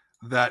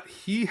that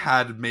he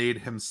had made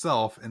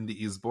himself in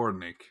the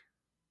Izbornik.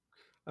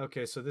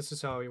 Okay, so this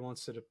is how he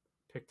wants to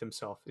depict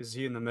himself. Is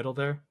he in the middle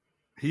there?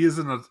 He is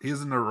in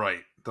the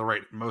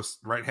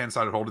right hand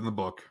side holding the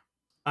book.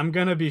 I'm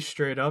gonna be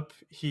straight up.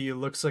 He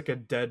looks like a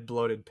dead,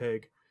 bloated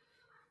pig.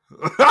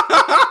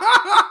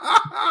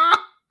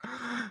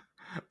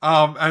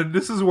 And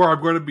this is where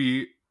I'm going to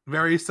be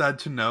very sad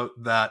to note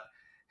that,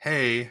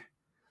 hey,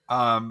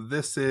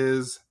 this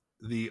is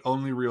the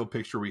only real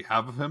picture we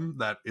have of him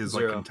that is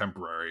 0. like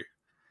contemporary.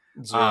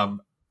 0.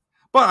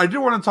 But I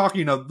do want to talk,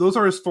 those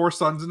are his 4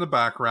 sons in the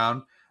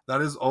background.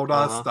 That is Oda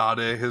Uh-huh.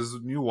 Stade, his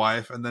new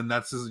wife, and then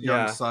that's his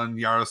young Yeah. son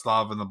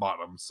Yaroslav in the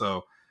bottom.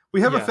 So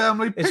we have a Yeah.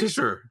 family It's just-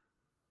 picture.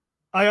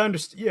 I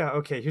understand. Yeah,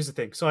 okay, here's the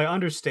thing. So I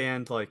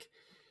understand, like,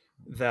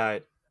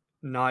 that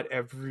not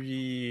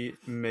every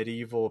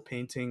medieval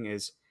painting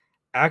is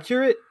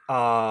accurate.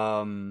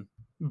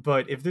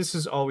 But if this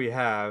is all we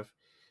have,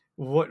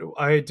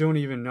 I don't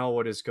even know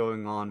what is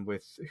going on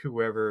with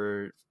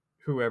whoever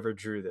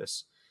drew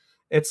this.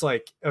 It's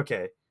like,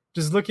 okay,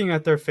 just looking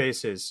at their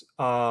faces.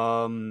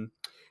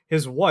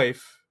 His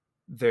wife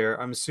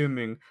there, I'm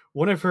assuming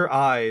one of her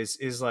eyes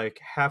is like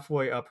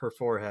halfway up her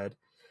forehead.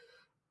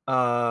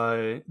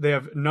 None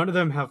of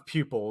them have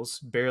pupils,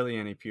 barely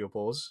any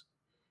pupils.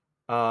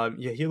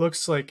 Yeah, he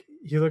looks like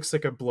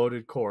a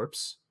bloated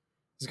corpse.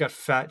 He's got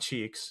fat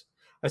cheeks.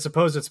 I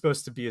suppose it's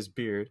supposed to be his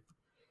beard.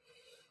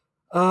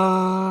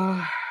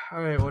 All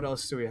right, what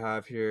else do we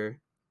have here?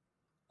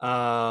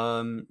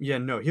 Yeah,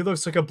 no, he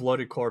looks like a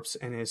bloated corpse,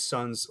 and his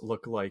sons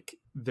look like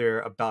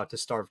they're about to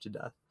starve to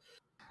death.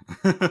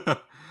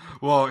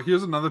 Well,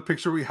 here's another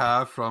picture we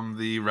have from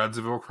the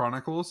Radziwill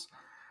Chronicles.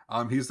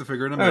 He's the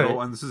figure in the All middle,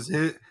 right. and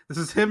this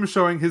is him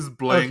showing his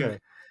bling Okay.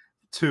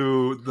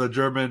 to the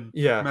German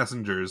Yeah.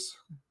 messengers.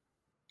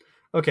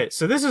 Okay,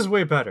 so this is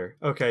way better.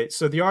 Okay,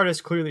 so the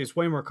artist clearly is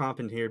way more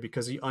competent here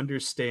because he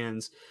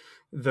understands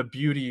the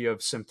beauty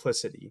of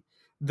simplicity.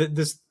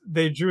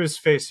 They drew his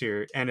face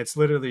here, and it's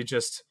literally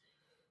just,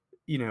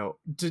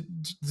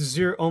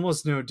 zero,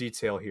 almost no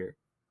detail here.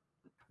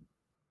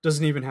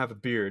 Doesn't even have a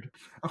beard.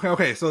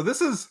 Okay. So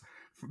this is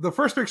the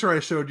first picture I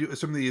showed you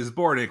is from the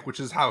Izbornik, which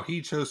is how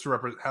he chose to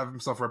have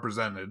himself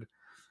represented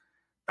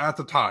at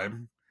the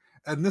time,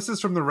 and this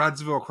is from the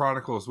Radziwill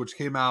Chronicles, which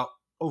came out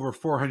over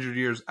 400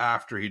 years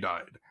after he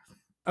died.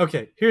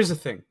 Okay, here's the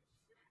thing.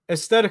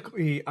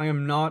 Aesthetically, I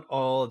am not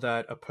all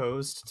that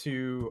opposed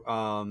to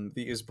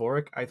the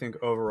Izborik. I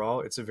think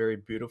overall it's a very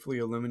beautifully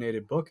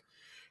illuminated book.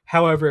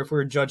 However, if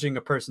we're judging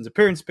a person's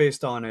appearance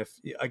based on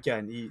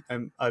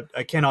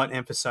I cannot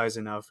emphasize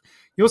enough.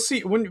 You'll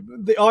see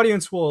when the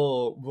audience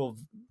will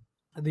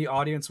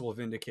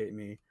vindicate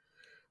me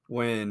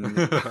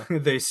when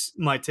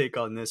my take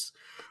on this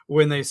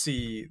when they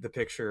see the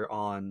picture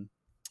on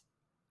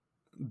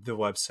the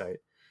website.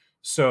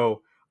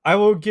 So I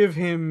will give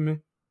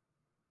him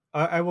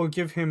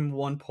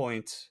 1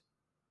 point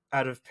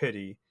out of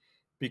pity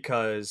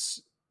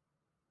because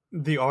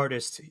the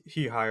artist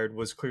he hired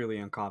was clearly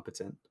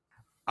incompetent.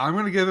 I'm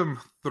going to give him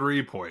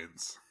 3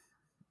 points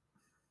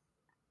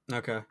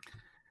Okay.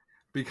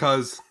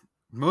 because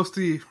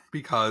mostly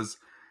because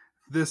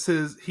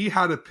he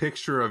had a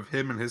picture of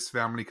him and his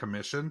family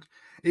commissioned.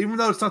 Even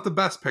though it's not the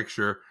best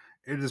picture,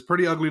 it is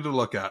pretty ugly to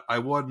look at. I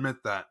will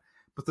admit that.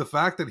 But the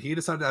fact that he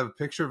decided to have a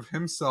picture of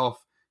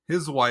himself,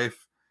 his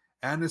wife,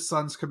 and his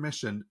sons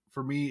commissioned,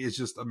 for me, is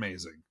just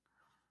amazing.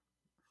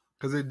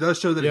 Because it does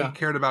show that he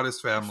cared about his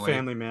family.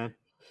 Family man.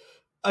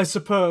 I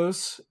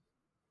suppose.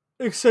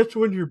 Except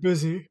when you're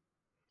busy.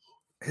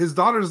 His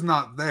daughter's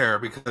not there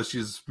because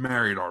she's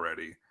married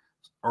already.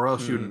 Or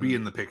else she would be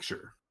in the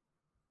picture.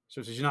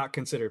 So she's not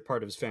considered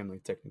part of his family,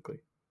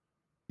 technically.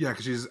 Yeah,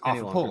 because she's off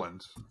of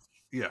Poland.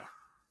 Yeah.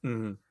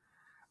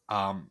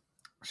 Mm-hmm.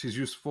 She's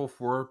useful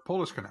for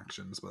Polish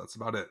connections, but that's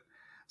about it.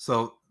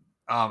 So,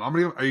 are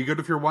you good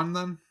with your 1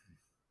 then?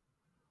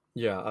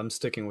 Yeah, I'm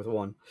sticking with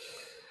 1.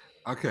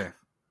 Okay.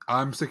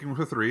 I'm sticking with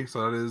a 3,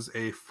 so that is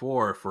a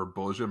 4 for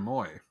Boże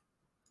Moje.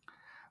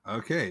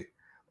 Okay.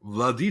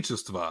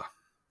 Władyczeństwo.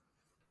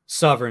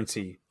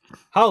 Sovereignty.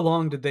 How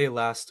long did they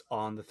last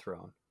on the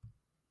throne?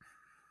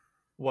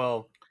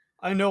 Well,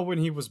 I know when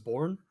he was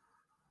born.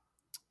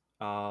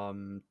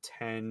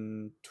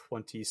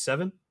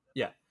 1027.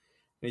 Yeah.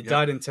 And he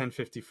died in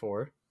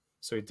 1054.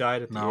 So he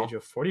died at the age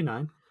of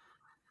 49.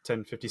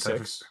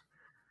 1056.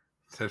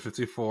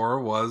 1054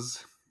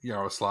 was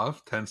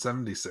Yaroslav.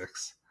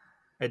 1076.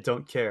 I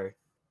don't care.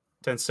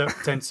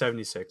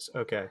 1076.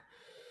 Okay.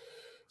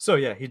 So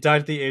yeah, he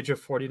died at the age of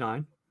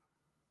 49.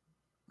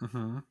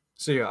 Mm-hmm.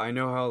 So yeah, I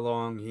know how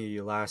long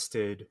he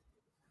lasted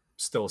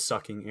still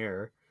sucking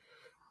air.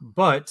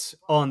 But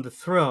on the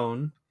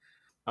throne,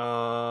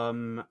 I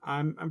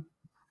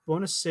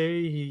want to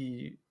say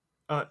he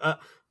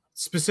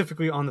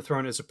specifically on the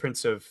throne as a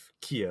prince of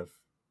Kiev.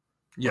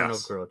 Yes.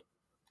 Novgorod.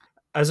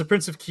 As a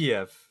prince of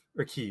Kiev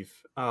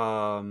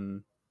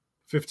 15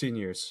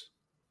 years.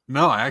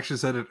 No, I actually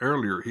said it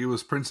earlier. He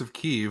was Prince of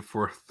Kiev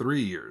for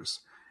 3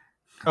 years.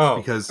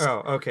 Oh,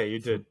 okay, you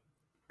did.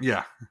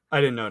 Yeah.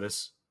 I didn't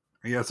notice.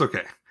 Yeah, it's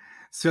okay.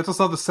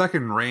 Sviatoslav II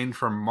reigned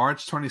from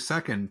March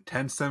 22nd,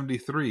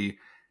 1073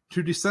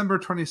 to December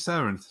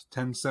 27th,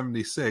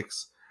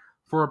 1076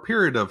 for a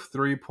period of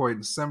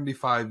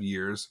 3.75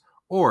 years,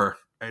 or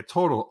a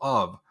total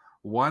of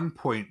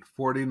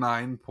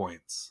 1.49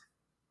 points.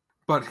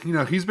 But,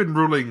 he's been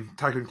ruling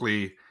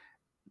technically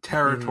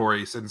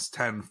territory since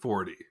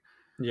 1040.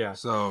 Yeah.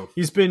 So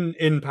he's been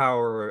in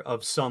power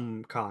of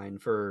some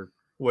kind for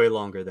way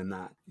longer than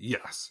that.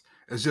 Yes.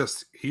 It's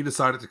just he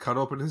decided to cut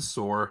open his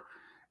sore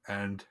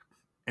and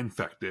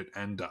infect it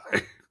and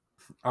die.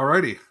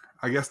 Alrighty.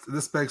 I guess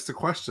this begs the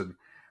question.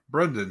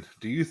 Brendan,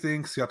 do you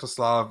think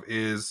Sviatoslav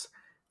is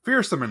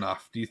fearsome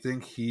enough? Do you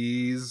think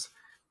he's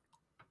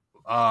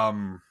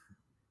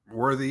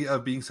worthy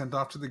of being sent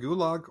off to the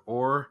Gulag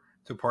or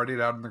to party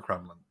it out in the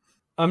Kremlin?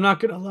 I'm not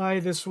going to lie,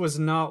 this was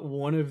not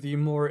one of the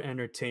more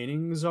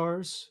entertaining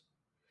czars,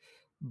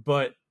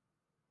 but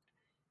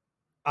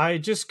I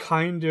just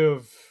kind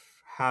of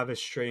have a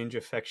strange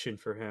affection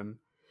for him.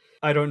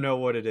 I don't know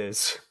what it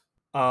is.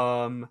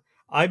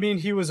 I mean,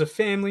 he was a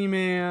family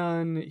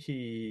man.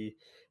 He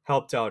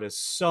helped out his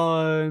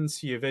sons.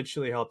 He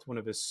eventually helped one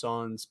of his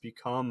sons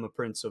become a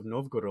prince of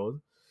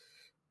Novgorod.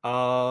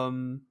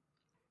 And,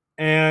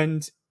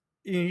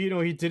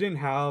 he didn't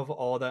have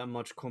all that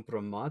much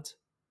kompromat.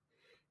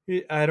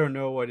 I don't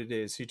know what it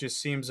is. He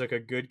just seems like a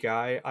good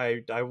guy.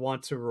 I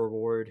want to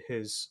reward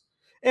his...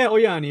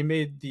 and he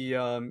made the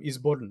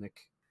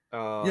Izbornik.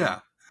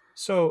 Yeah.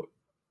 So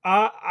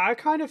I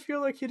kind of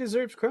feel like he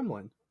deserves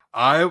Kremlin.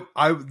 I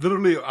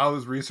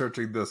was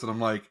researching this and I'm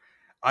like,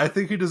 I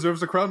think he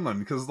deserves a Kremlin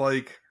because,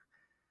 like,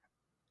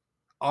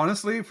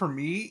 honestly, for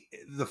me,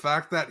 the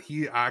fact that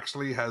he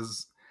actually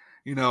has,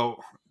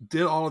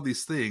 did all of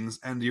these things,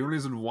 and the only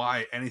reason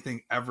why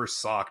anything ever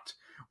sucked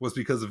was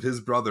because of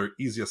his brother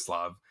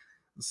Sviatoslav.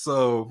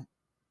 So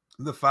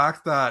the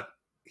fact that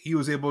he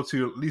was able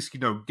to at least,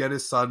 get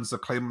his sons to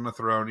claim on the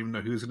throne, even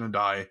though he was going to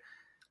die.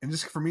 And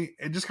just for me,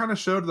 it just kind of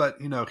showed that,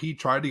 he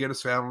tried to get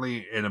his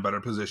family in a better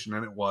position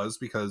than it was,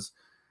 because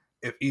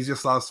if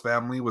Sviatoslav's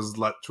family was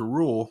let to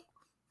rule,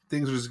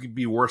 things would just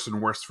be worse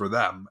and worse for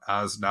them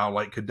as now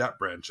like cadet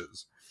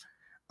branches.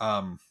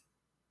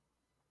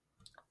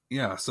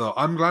 Yeah, so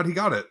I'm glad he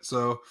got it.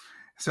 So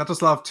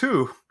Sviatoslav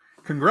II,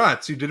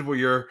 congrats. You did what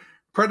your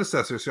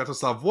predecessor,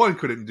 Sviatoslav I,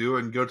 couldn't do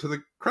and go to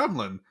the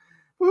Kremlin.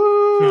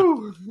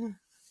 Woo! Woo!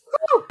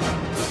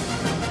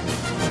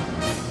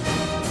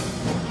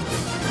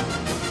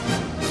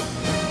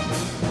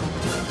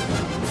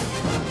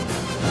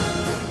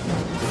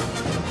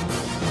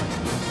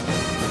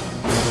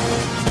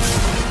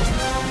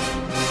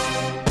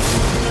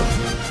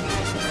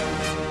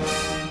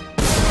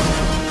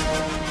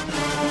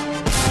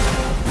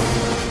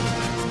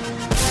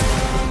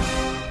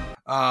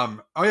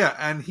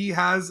 And he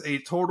has a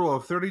total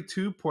of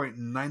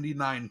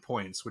 32.99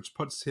 points, which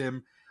puts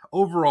him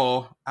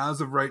overall,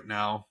 as of right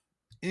now,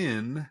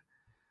 in,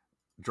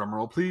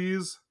 drumroll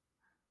please,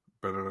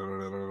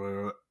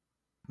 9th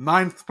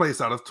place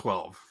out of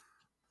 12.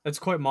 That's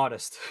quite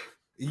modest.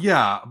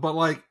 Yeah, but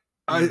like,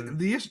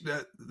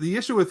 the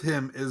issue with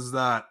him is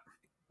that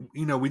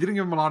we didn't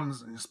give him a lot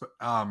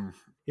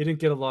He didn't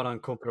get a lot on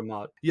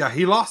Compromat. yeah,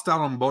 he lost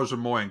out on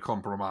Bojamoy and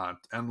Compromat.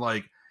 And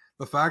like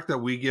the fact that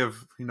we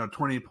give,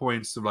 20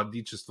 points to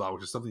Vladislav,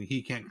 which is something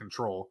he can't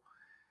control,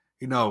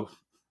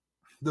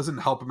 doesn't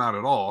help him out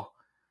at all.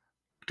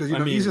 Because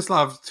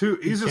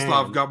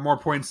Iziaslav got more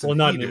points than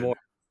not he anymore.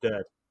 did.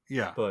 Dead.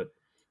 Yeah. But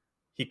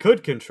he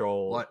could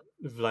control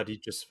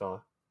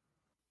Vladislav.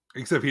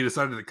 Except he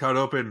decided to cut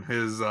open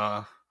his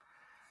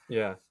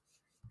yeah.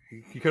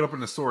 He cut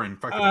open his sword and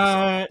infected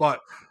himself.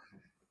 But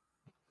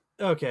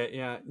okay,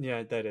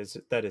 yeah, that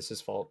is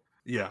his fault.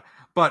 Yeah.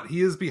 But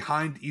he is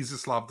behind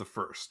Iziaslav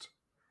I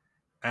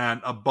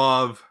and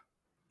above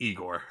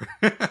Igor.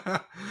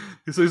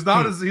 So he's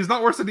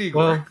not worse than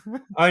Igor.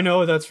 Well, I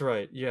know that's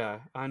right. Yeah,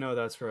 I know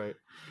that's right.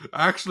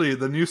 Actually,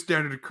 the new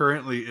standard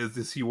currently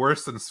is he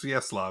worse than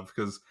Sviatoslav?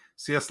 Because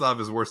Sviatoslav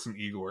is worse than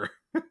Igor.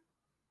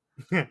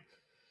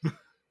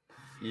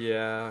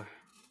 Yeah.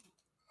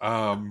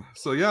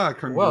 So yeah,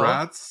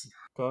 congrats.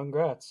 Well,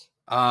 congrats.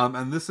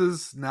 And this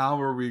is now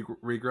where we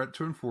regret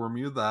to inform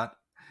you that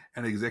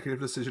an executive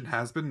decision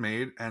has been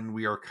made and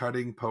we are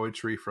cutting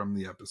poetry from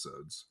the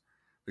episodes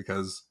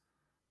because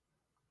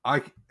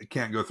I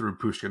can't go through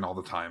Pushkin all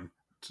the time.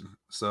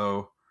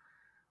 So,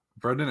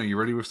 Brendan, are you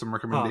ready with some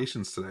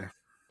recommendations today?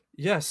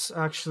 Yes,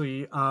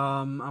 actually.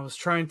 I was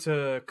trying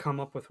to come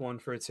up with one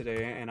for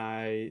today, and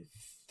I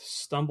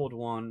stumbled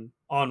on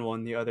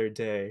one the other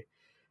day.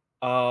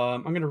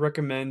 I'm going to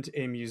recommend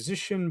a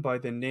musician by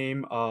the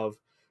name of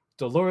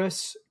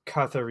Dolores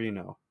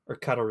Catarino.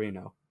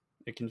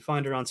 You can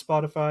find her on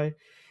Spotify.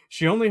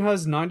 She only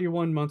has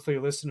 91 monthly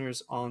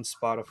listeners on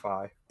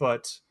Spotify,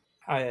 but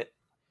I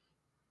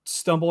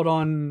stumbled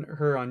on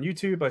her on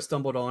YouTube. I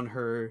stumbled on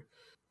her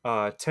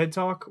TED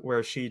Talk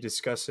where she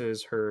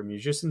discusses her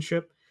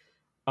musicianship.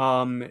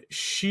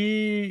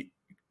 She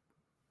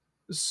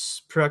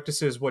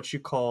practices what she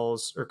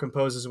calls, or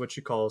composes what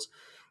she calls,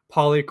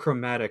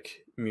 polychromatic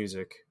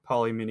music.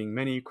 Poly meaning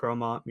many,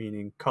 chroma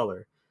meaning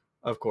color,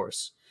 of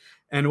course.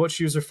 And what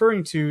she was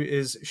referring to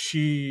is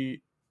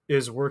she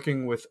is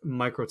working with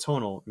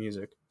microtonal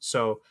music.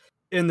 So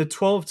in the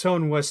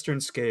 12-tone Western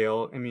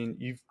scale, I mean,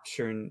 you've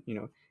sure,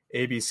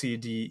 A, B, C,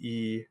 D,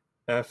 E,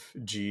 F,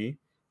 G.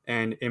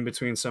 And in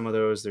between some of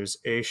those, there's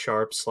A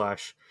sharp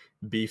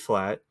 / B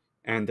flat.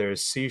 And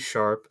there's C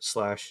sharp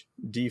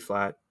 / D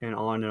flat, and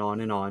on and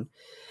on and on.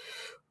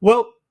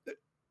 Well,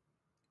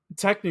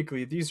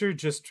 technically, these are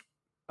just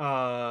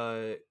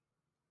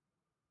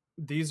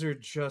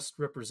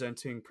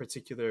representing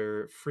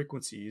particular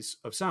frequencies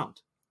of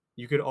sound.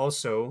 You could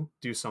also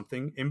do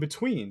something in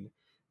between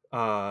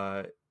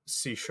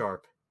C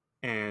sharp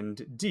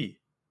and D.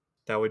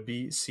 That would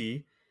be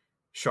C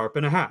sharp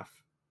and a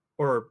half.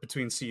 Or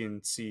between C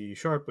and C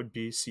sharp would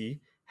be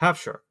C half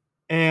sharp.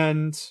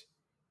 And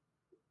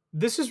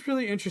this is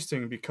really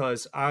interesting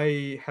because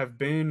I have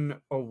been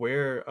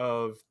aware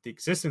of the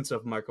existence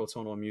of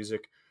microtonal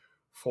music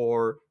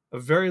for a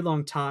very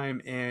long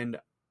time, and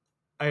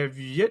I have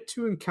yet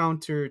to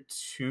encounter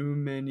too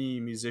many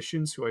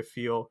musicians who I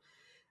feel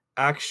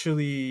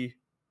actually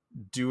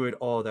do it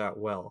all that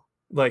well.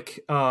 Like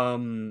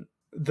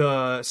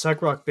the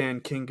psych rock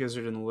band King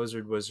Gizzard and the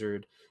Lizard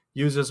Wizard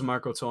uses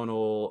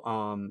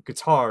microtonal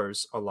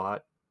guitars a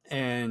lot,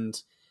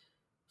 and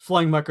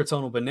Flying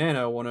Microtonal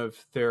Banana, one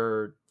of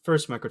their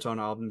first microtonal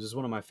albums, is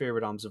one of my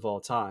favorite albums of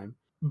all time.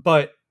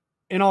 But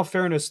in all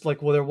fairness,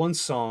 their one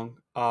song,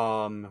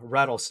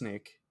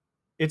 Rattlesnake,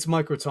 it's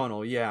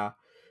microtonal, yeah,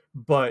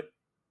 but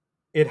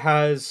it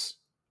has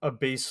a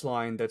bass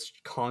line that's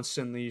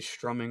constantly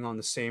strumming on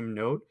the same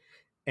note,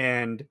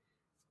 and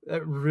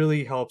that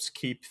really helps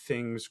keep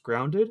things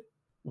grounded.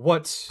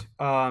 What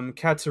Dolores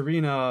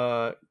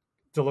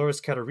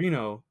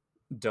Catarino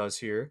does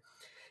here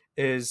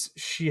is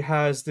she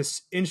has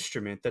this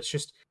instrument that's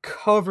just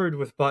covered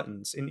with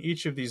buttons, and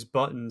each of these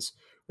buttons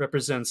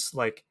represents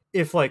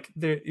if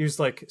there's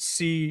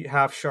C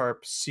half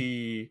sharp,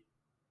 C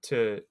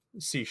to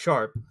C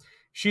sharp,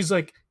 she's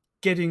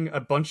getting a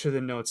bunch of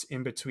the notes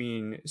in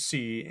between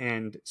C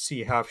and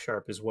C half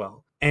sharp as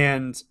well.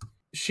 And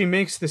she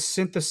makes the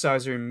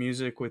synthesizer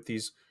music with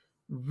these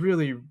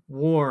really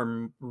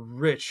warm,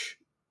 rich,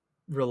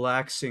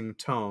 relaxing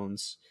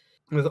tones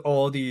with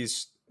all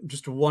these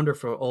just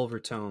wonderful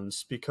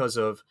overtones because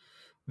of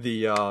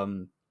the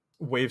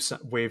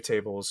wave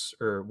tables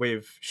or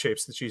wave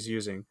shapes that she's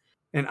using.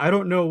 And I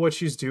don't know what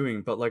she's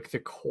doing, but the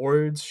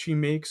chords she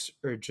makes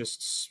are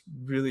just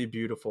really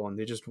beautiful, and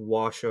they just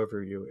wash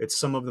over you. It's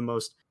some of the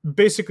most,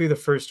 basically the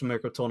first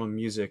microtonal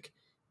music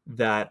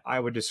that I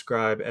would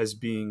describe as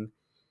being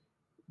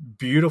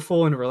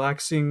beautiful and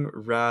relaxing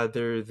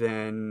rather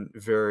than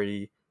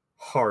very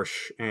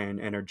harsh and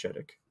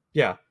energetic.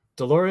 Yeah.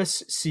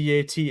 Dolores,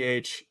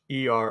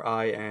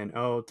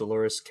 Caterino,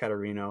 Dolores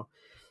Catarino.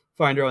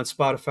 Find her on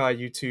Spotify,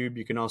 YouTube.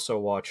 You can also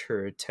watch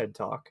her TED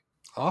Talk.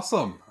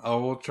 Awesome. I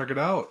will check it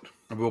out.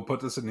 And we'll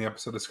put this in the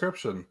episode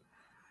description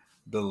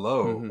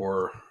below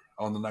or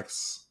on the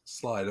next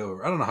slide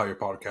over. I don't know how your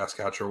podcast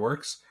catcher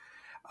works.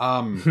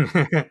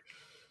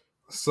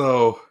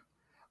 So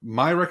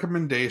My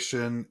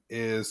recommendation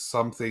is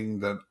something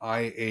that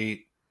I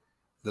ate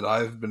that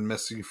I've been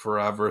missing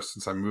forever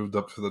since I moved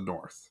up to the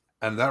north.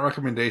 And that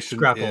recommendation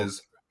Scrapple.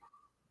 is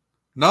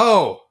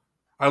no.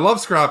 I love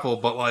Scrapple,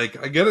 but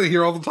like I get it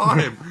here all the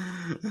time.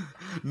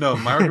 No,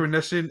 my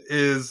recommendation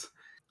is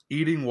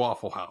eating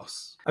Waffle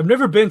House. I've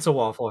never been to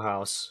Waffle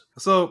House.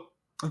 So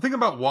the thing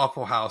about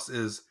Waffle House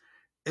is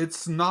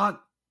it's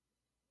not,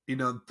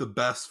 the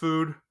best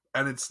food,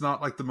 and it's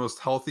not like the most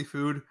healthy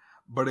food,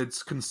 but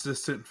it's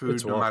consistent food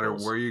It's no matter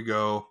waffles. where you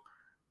go.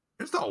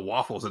 It's not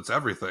waffles, it's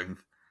everything.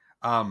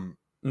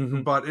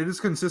 Mhm. But it is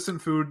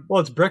consistent food.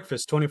 Well, it's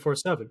breakfast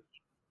 24/7.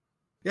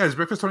 Yeah, it's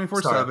breakfast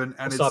 24/7, Sorry, and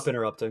I'll it's stop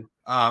interrupting.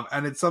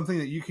 and it's something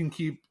that you can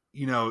keep.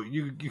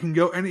 You can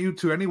go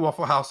to any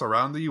Waffle House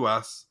around the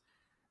U.S.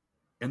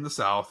 in the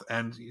South,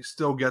 and you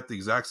still get the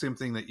exact same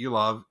thing that you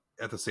love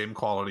at the same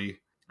quality.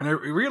 And I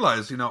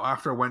realized,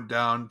 after I went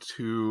down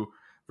to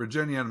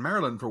Virginia and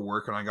Maryland for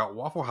work, and I got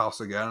Waffle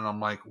House again, and I'm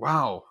like,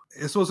 wow,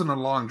 this wasn't a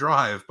long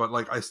drive, but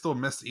like I still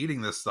miss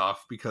eating this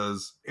stuff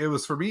because it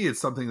was, for me, it's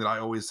something that I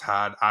always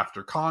had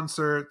after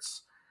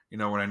concerts,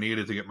 when I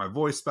needed to get my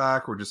voice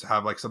back or just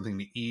have like something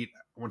to eat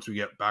once we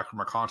get back from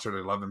a concert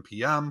at 11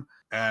 p.m.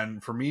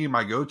 And for me,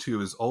 my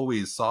go-to is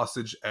always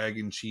sausage, egg,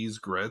 and cheese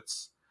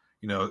grits.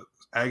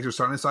 Eggs are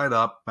sunny side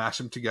up, mash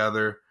them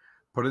together,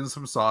 put in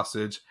some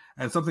sausage.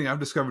 And something I've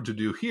discovered to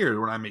do here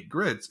when I make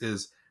grits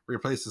is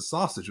replace the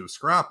sausage with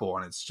Scrapple,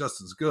 and it's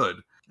just as good.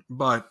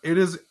 But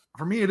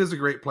for me, it is a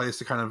great place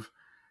to kind of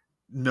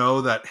know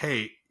that,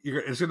 hey,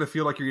 it's going to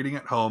feel like you're eating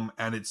at home,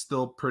 and it's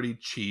still pretty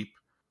cheap.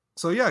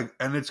 So yeah,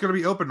 and it's going to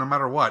be open no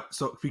matter what.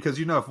 So because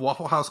if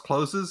Waffle House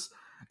closes,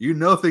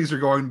 things are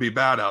going to be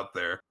bad out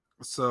there.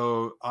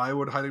 So I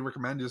would highly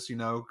recommend just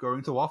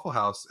going to Waffle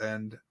House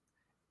and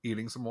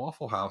eating some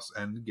Waffle House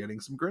and getting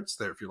some grits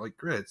there if you like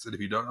grits. And if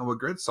you don't know what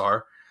grits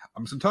are,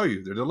 I'm just going to tell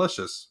you, they're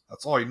delicious.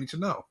 That's all you need to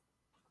know.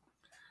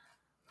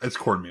 It's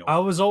cornmeal. I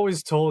was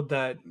always told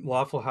that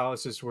Waffle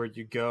House is where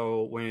you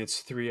go when it's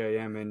 3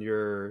 a.m. and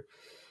you're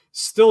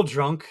still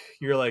drunk.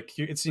 You're like,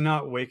 you're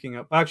not waking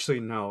up. Actually,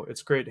 no,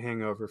 it's great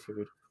hangover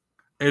food.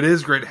 It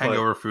is great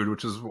hangover food,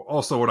 which is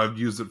also what I've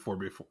used it for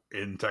before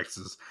in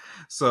Texas.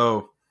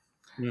 So,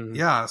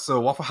 yeah, so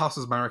Waffle House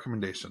is my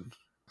recommendation.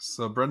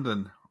 So,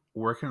 Brendan,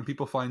 where can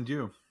people find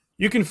you?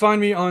 You can find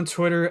me on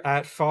Twitter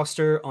at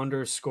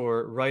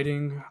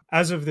Foster_writing.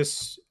 As of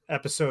this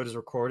episode is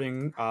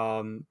recording,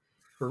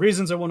 for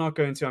reasons I will not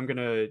go into, I'm going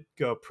to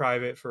go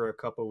private for a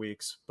couple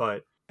weeks.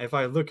 But if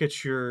I look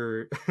at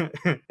your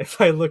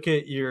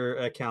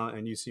account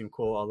and you seem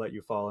cool, I'll let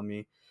you follow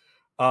me.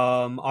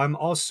 I'm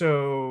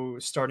also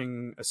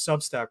starting a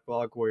Substack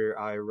blog where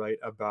I write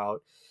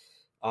about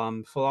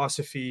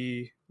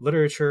philosophy,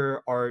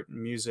 literature, art,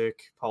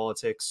 music,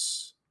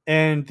 politics,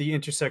 and the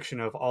intersection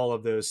of all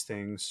of those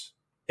things.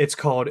 It's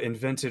called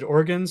Invented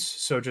Organs,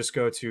 so just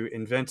go to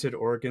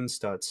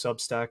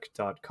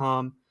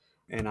inventedorgans.substack.com,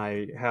 and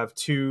I have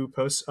 2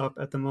 posts up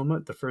at the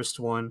moment. The first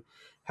one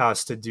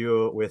has to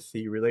do with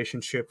the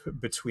relationship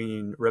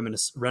between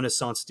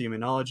Renaissance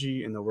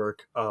demonology and the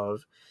work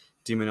of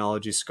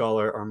demonology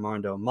scholar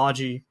Armando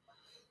Maggi,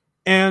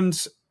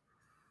 and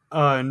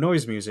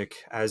noise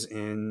music, as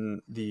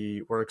in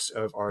the works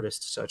of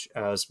artists such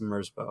as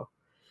Merzbow.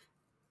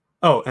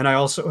 Oh, and I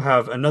also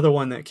have another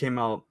one that came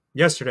out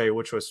yesterday,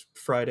 which was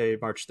Friday,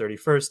 March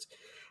 31st,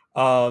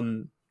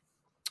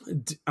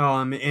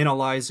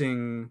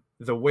 analyzing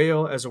The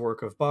Whale as a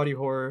work of body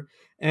horror,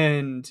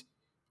 and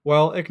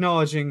while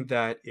acknowledging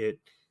that it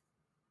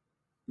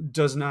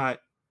does not,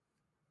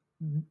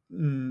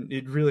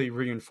 it really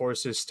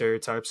reinforces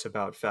stereotypes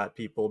about fat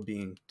people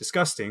being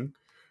disgusting,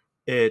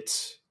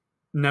 it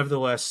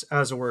nevertheless,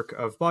 as a work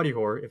of body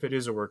horror, if it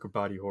is a work of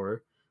body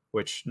horror,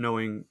 which,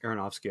 knowing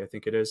Aronofsky, I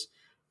think it is,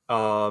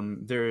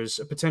 there's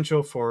a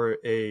potential for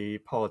a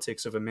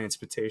politics of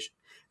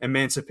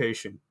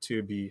emancipation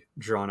to be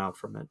drawn out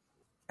from it.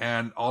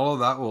 And all of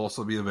that will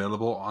also be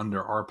available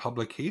under our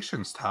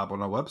publications tab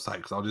on our website,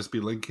 because I'll just be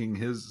linking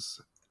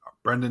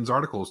Brendan's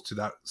articles to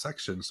that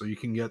section, so you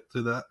can get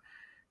to that.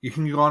 You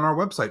can go on our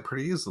website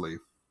pretty easily.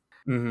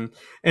 Mm-hmm.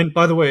 And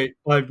by the way,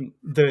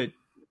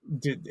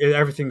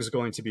 everything's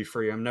going to be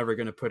free. I'm never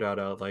going to put out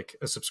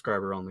a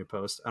subscriber only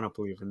post. I don't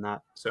believe in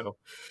that. So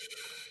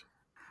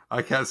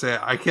I can't say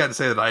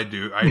that I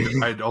do.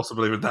 I also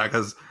believe in that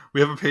because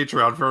we have a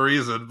Patreon for a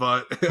reason.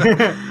 But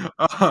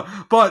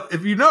but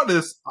if you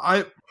notice,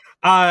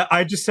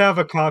 I just have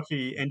a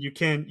copy, and you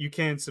can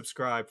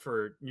subscribe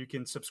for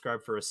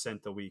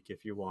 $1 a week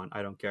if you want.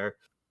 I don't care.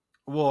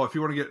 Well, if you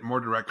want to get more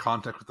direct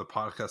contact with the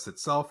podcast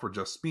itself or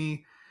just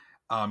me,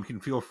 you can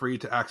feel free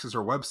to access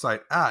our website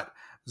at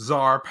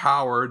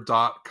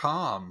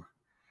czarpower.com,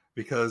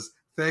 because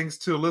thanks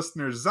to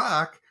listener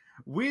Zach,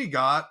 we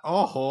got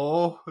a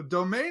whole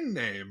domain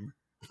name.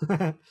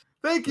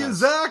 Thank you,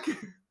 Zach.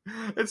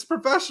 It's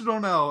professional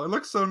now. It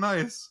looks so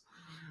nice.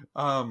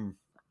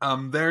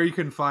 There you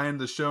can find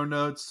the show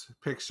notes,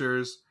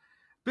 pictures,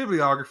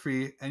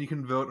 bibliography, and you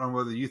can vote on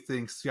whether you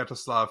think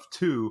Sviatoslav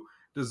II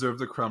deserved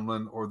the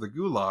Kremlin or the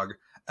Gulag.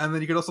 And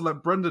then you can also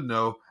let Brendan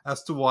know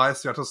as to why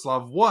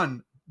Sviatoslav I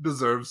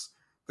deserves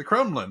the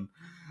Kremlin.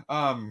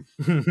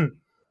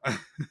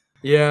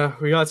 Yeah,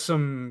 we got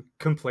some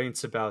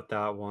complaints about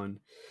that one.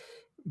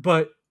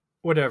 But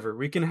whatever.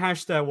 We can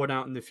hash that one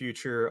out in the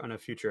future on a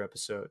future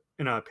episode,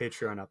 in a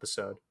Patreon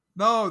episode.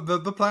 No,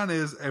 the plan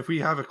is if we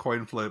have a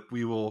coin flip,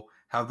 we will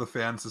have the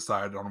fans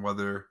decide on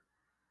whether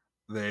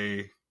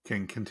they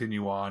can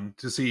continue on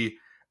to see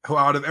who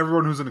out of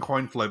everyone who's in a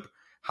coin flip,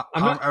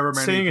 I'm not however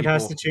many saying people... it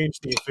has to change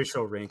the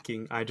official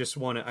ranking. I just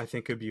want to, I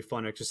think it'd be a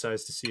fun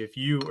exercise to see if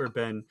you or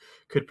Ben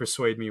could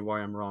persuade me why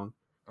I'm wrong.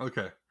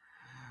 Okay.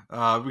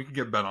 We can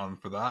get Ben on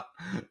for that.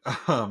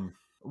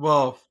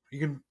 Well,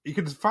 you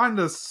can find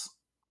us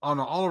on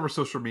all of our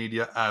social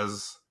media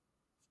as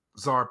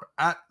Zarp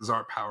at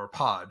Zarp Power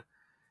Pod,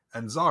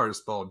 and Tsar is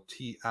spelled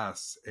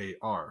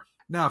Tsar.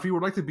 Now, if you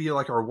would like to be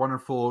like our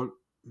wonderful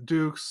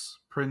dukes,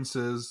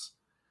 princes,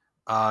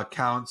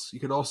 counts, you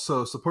could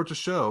also support the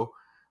show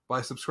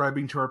by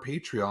subscribing to our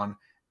Patreon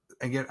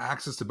and get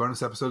access to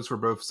bonus episodes for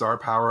both Tsar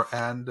Power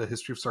and the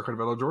History of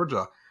Sarkanovello,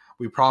 Georgia.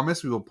 We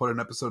promise we will put an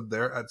episode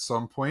there at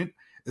some point.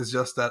 It's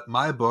just that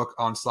my book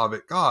on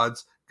Slavic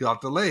gods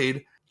got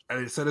delayed,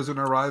 and it said it was going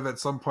to arrive at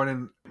some point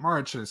in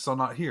March, and it's still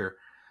not here.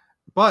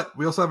 But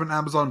we also have an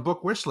Amazon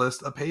book wish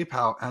list, a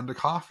PayPal, and a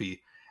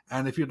coffee.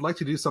 And if you'd like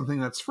to do something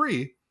that's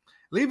free,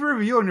 leave a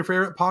review on your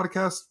favorite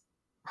podcast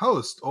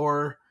host,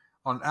 or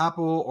on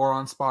Apple, or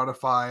on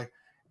Spotify.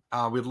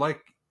 We'd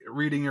like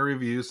reading your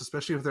reviews,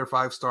 especially if they're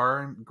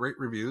 5-star and great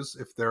reviews.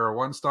 If they're a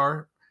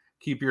 1-star,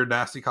 keep your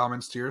nasty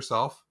comments to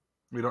yourself.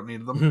 We don't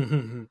need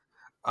them.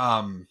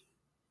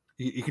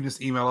 You can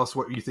just email us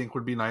what you think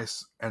would be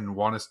nice and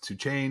want us to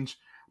change,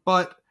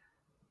 but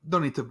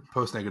don't need to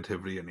post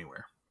negativity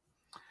anywhere.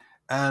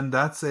 And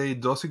that's a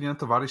dosignia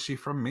tovarishi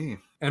from me.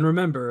 And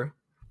remember,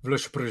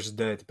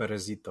 vloshprujdet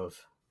parazitov.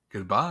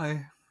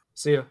 Goodbye.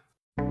 See ya.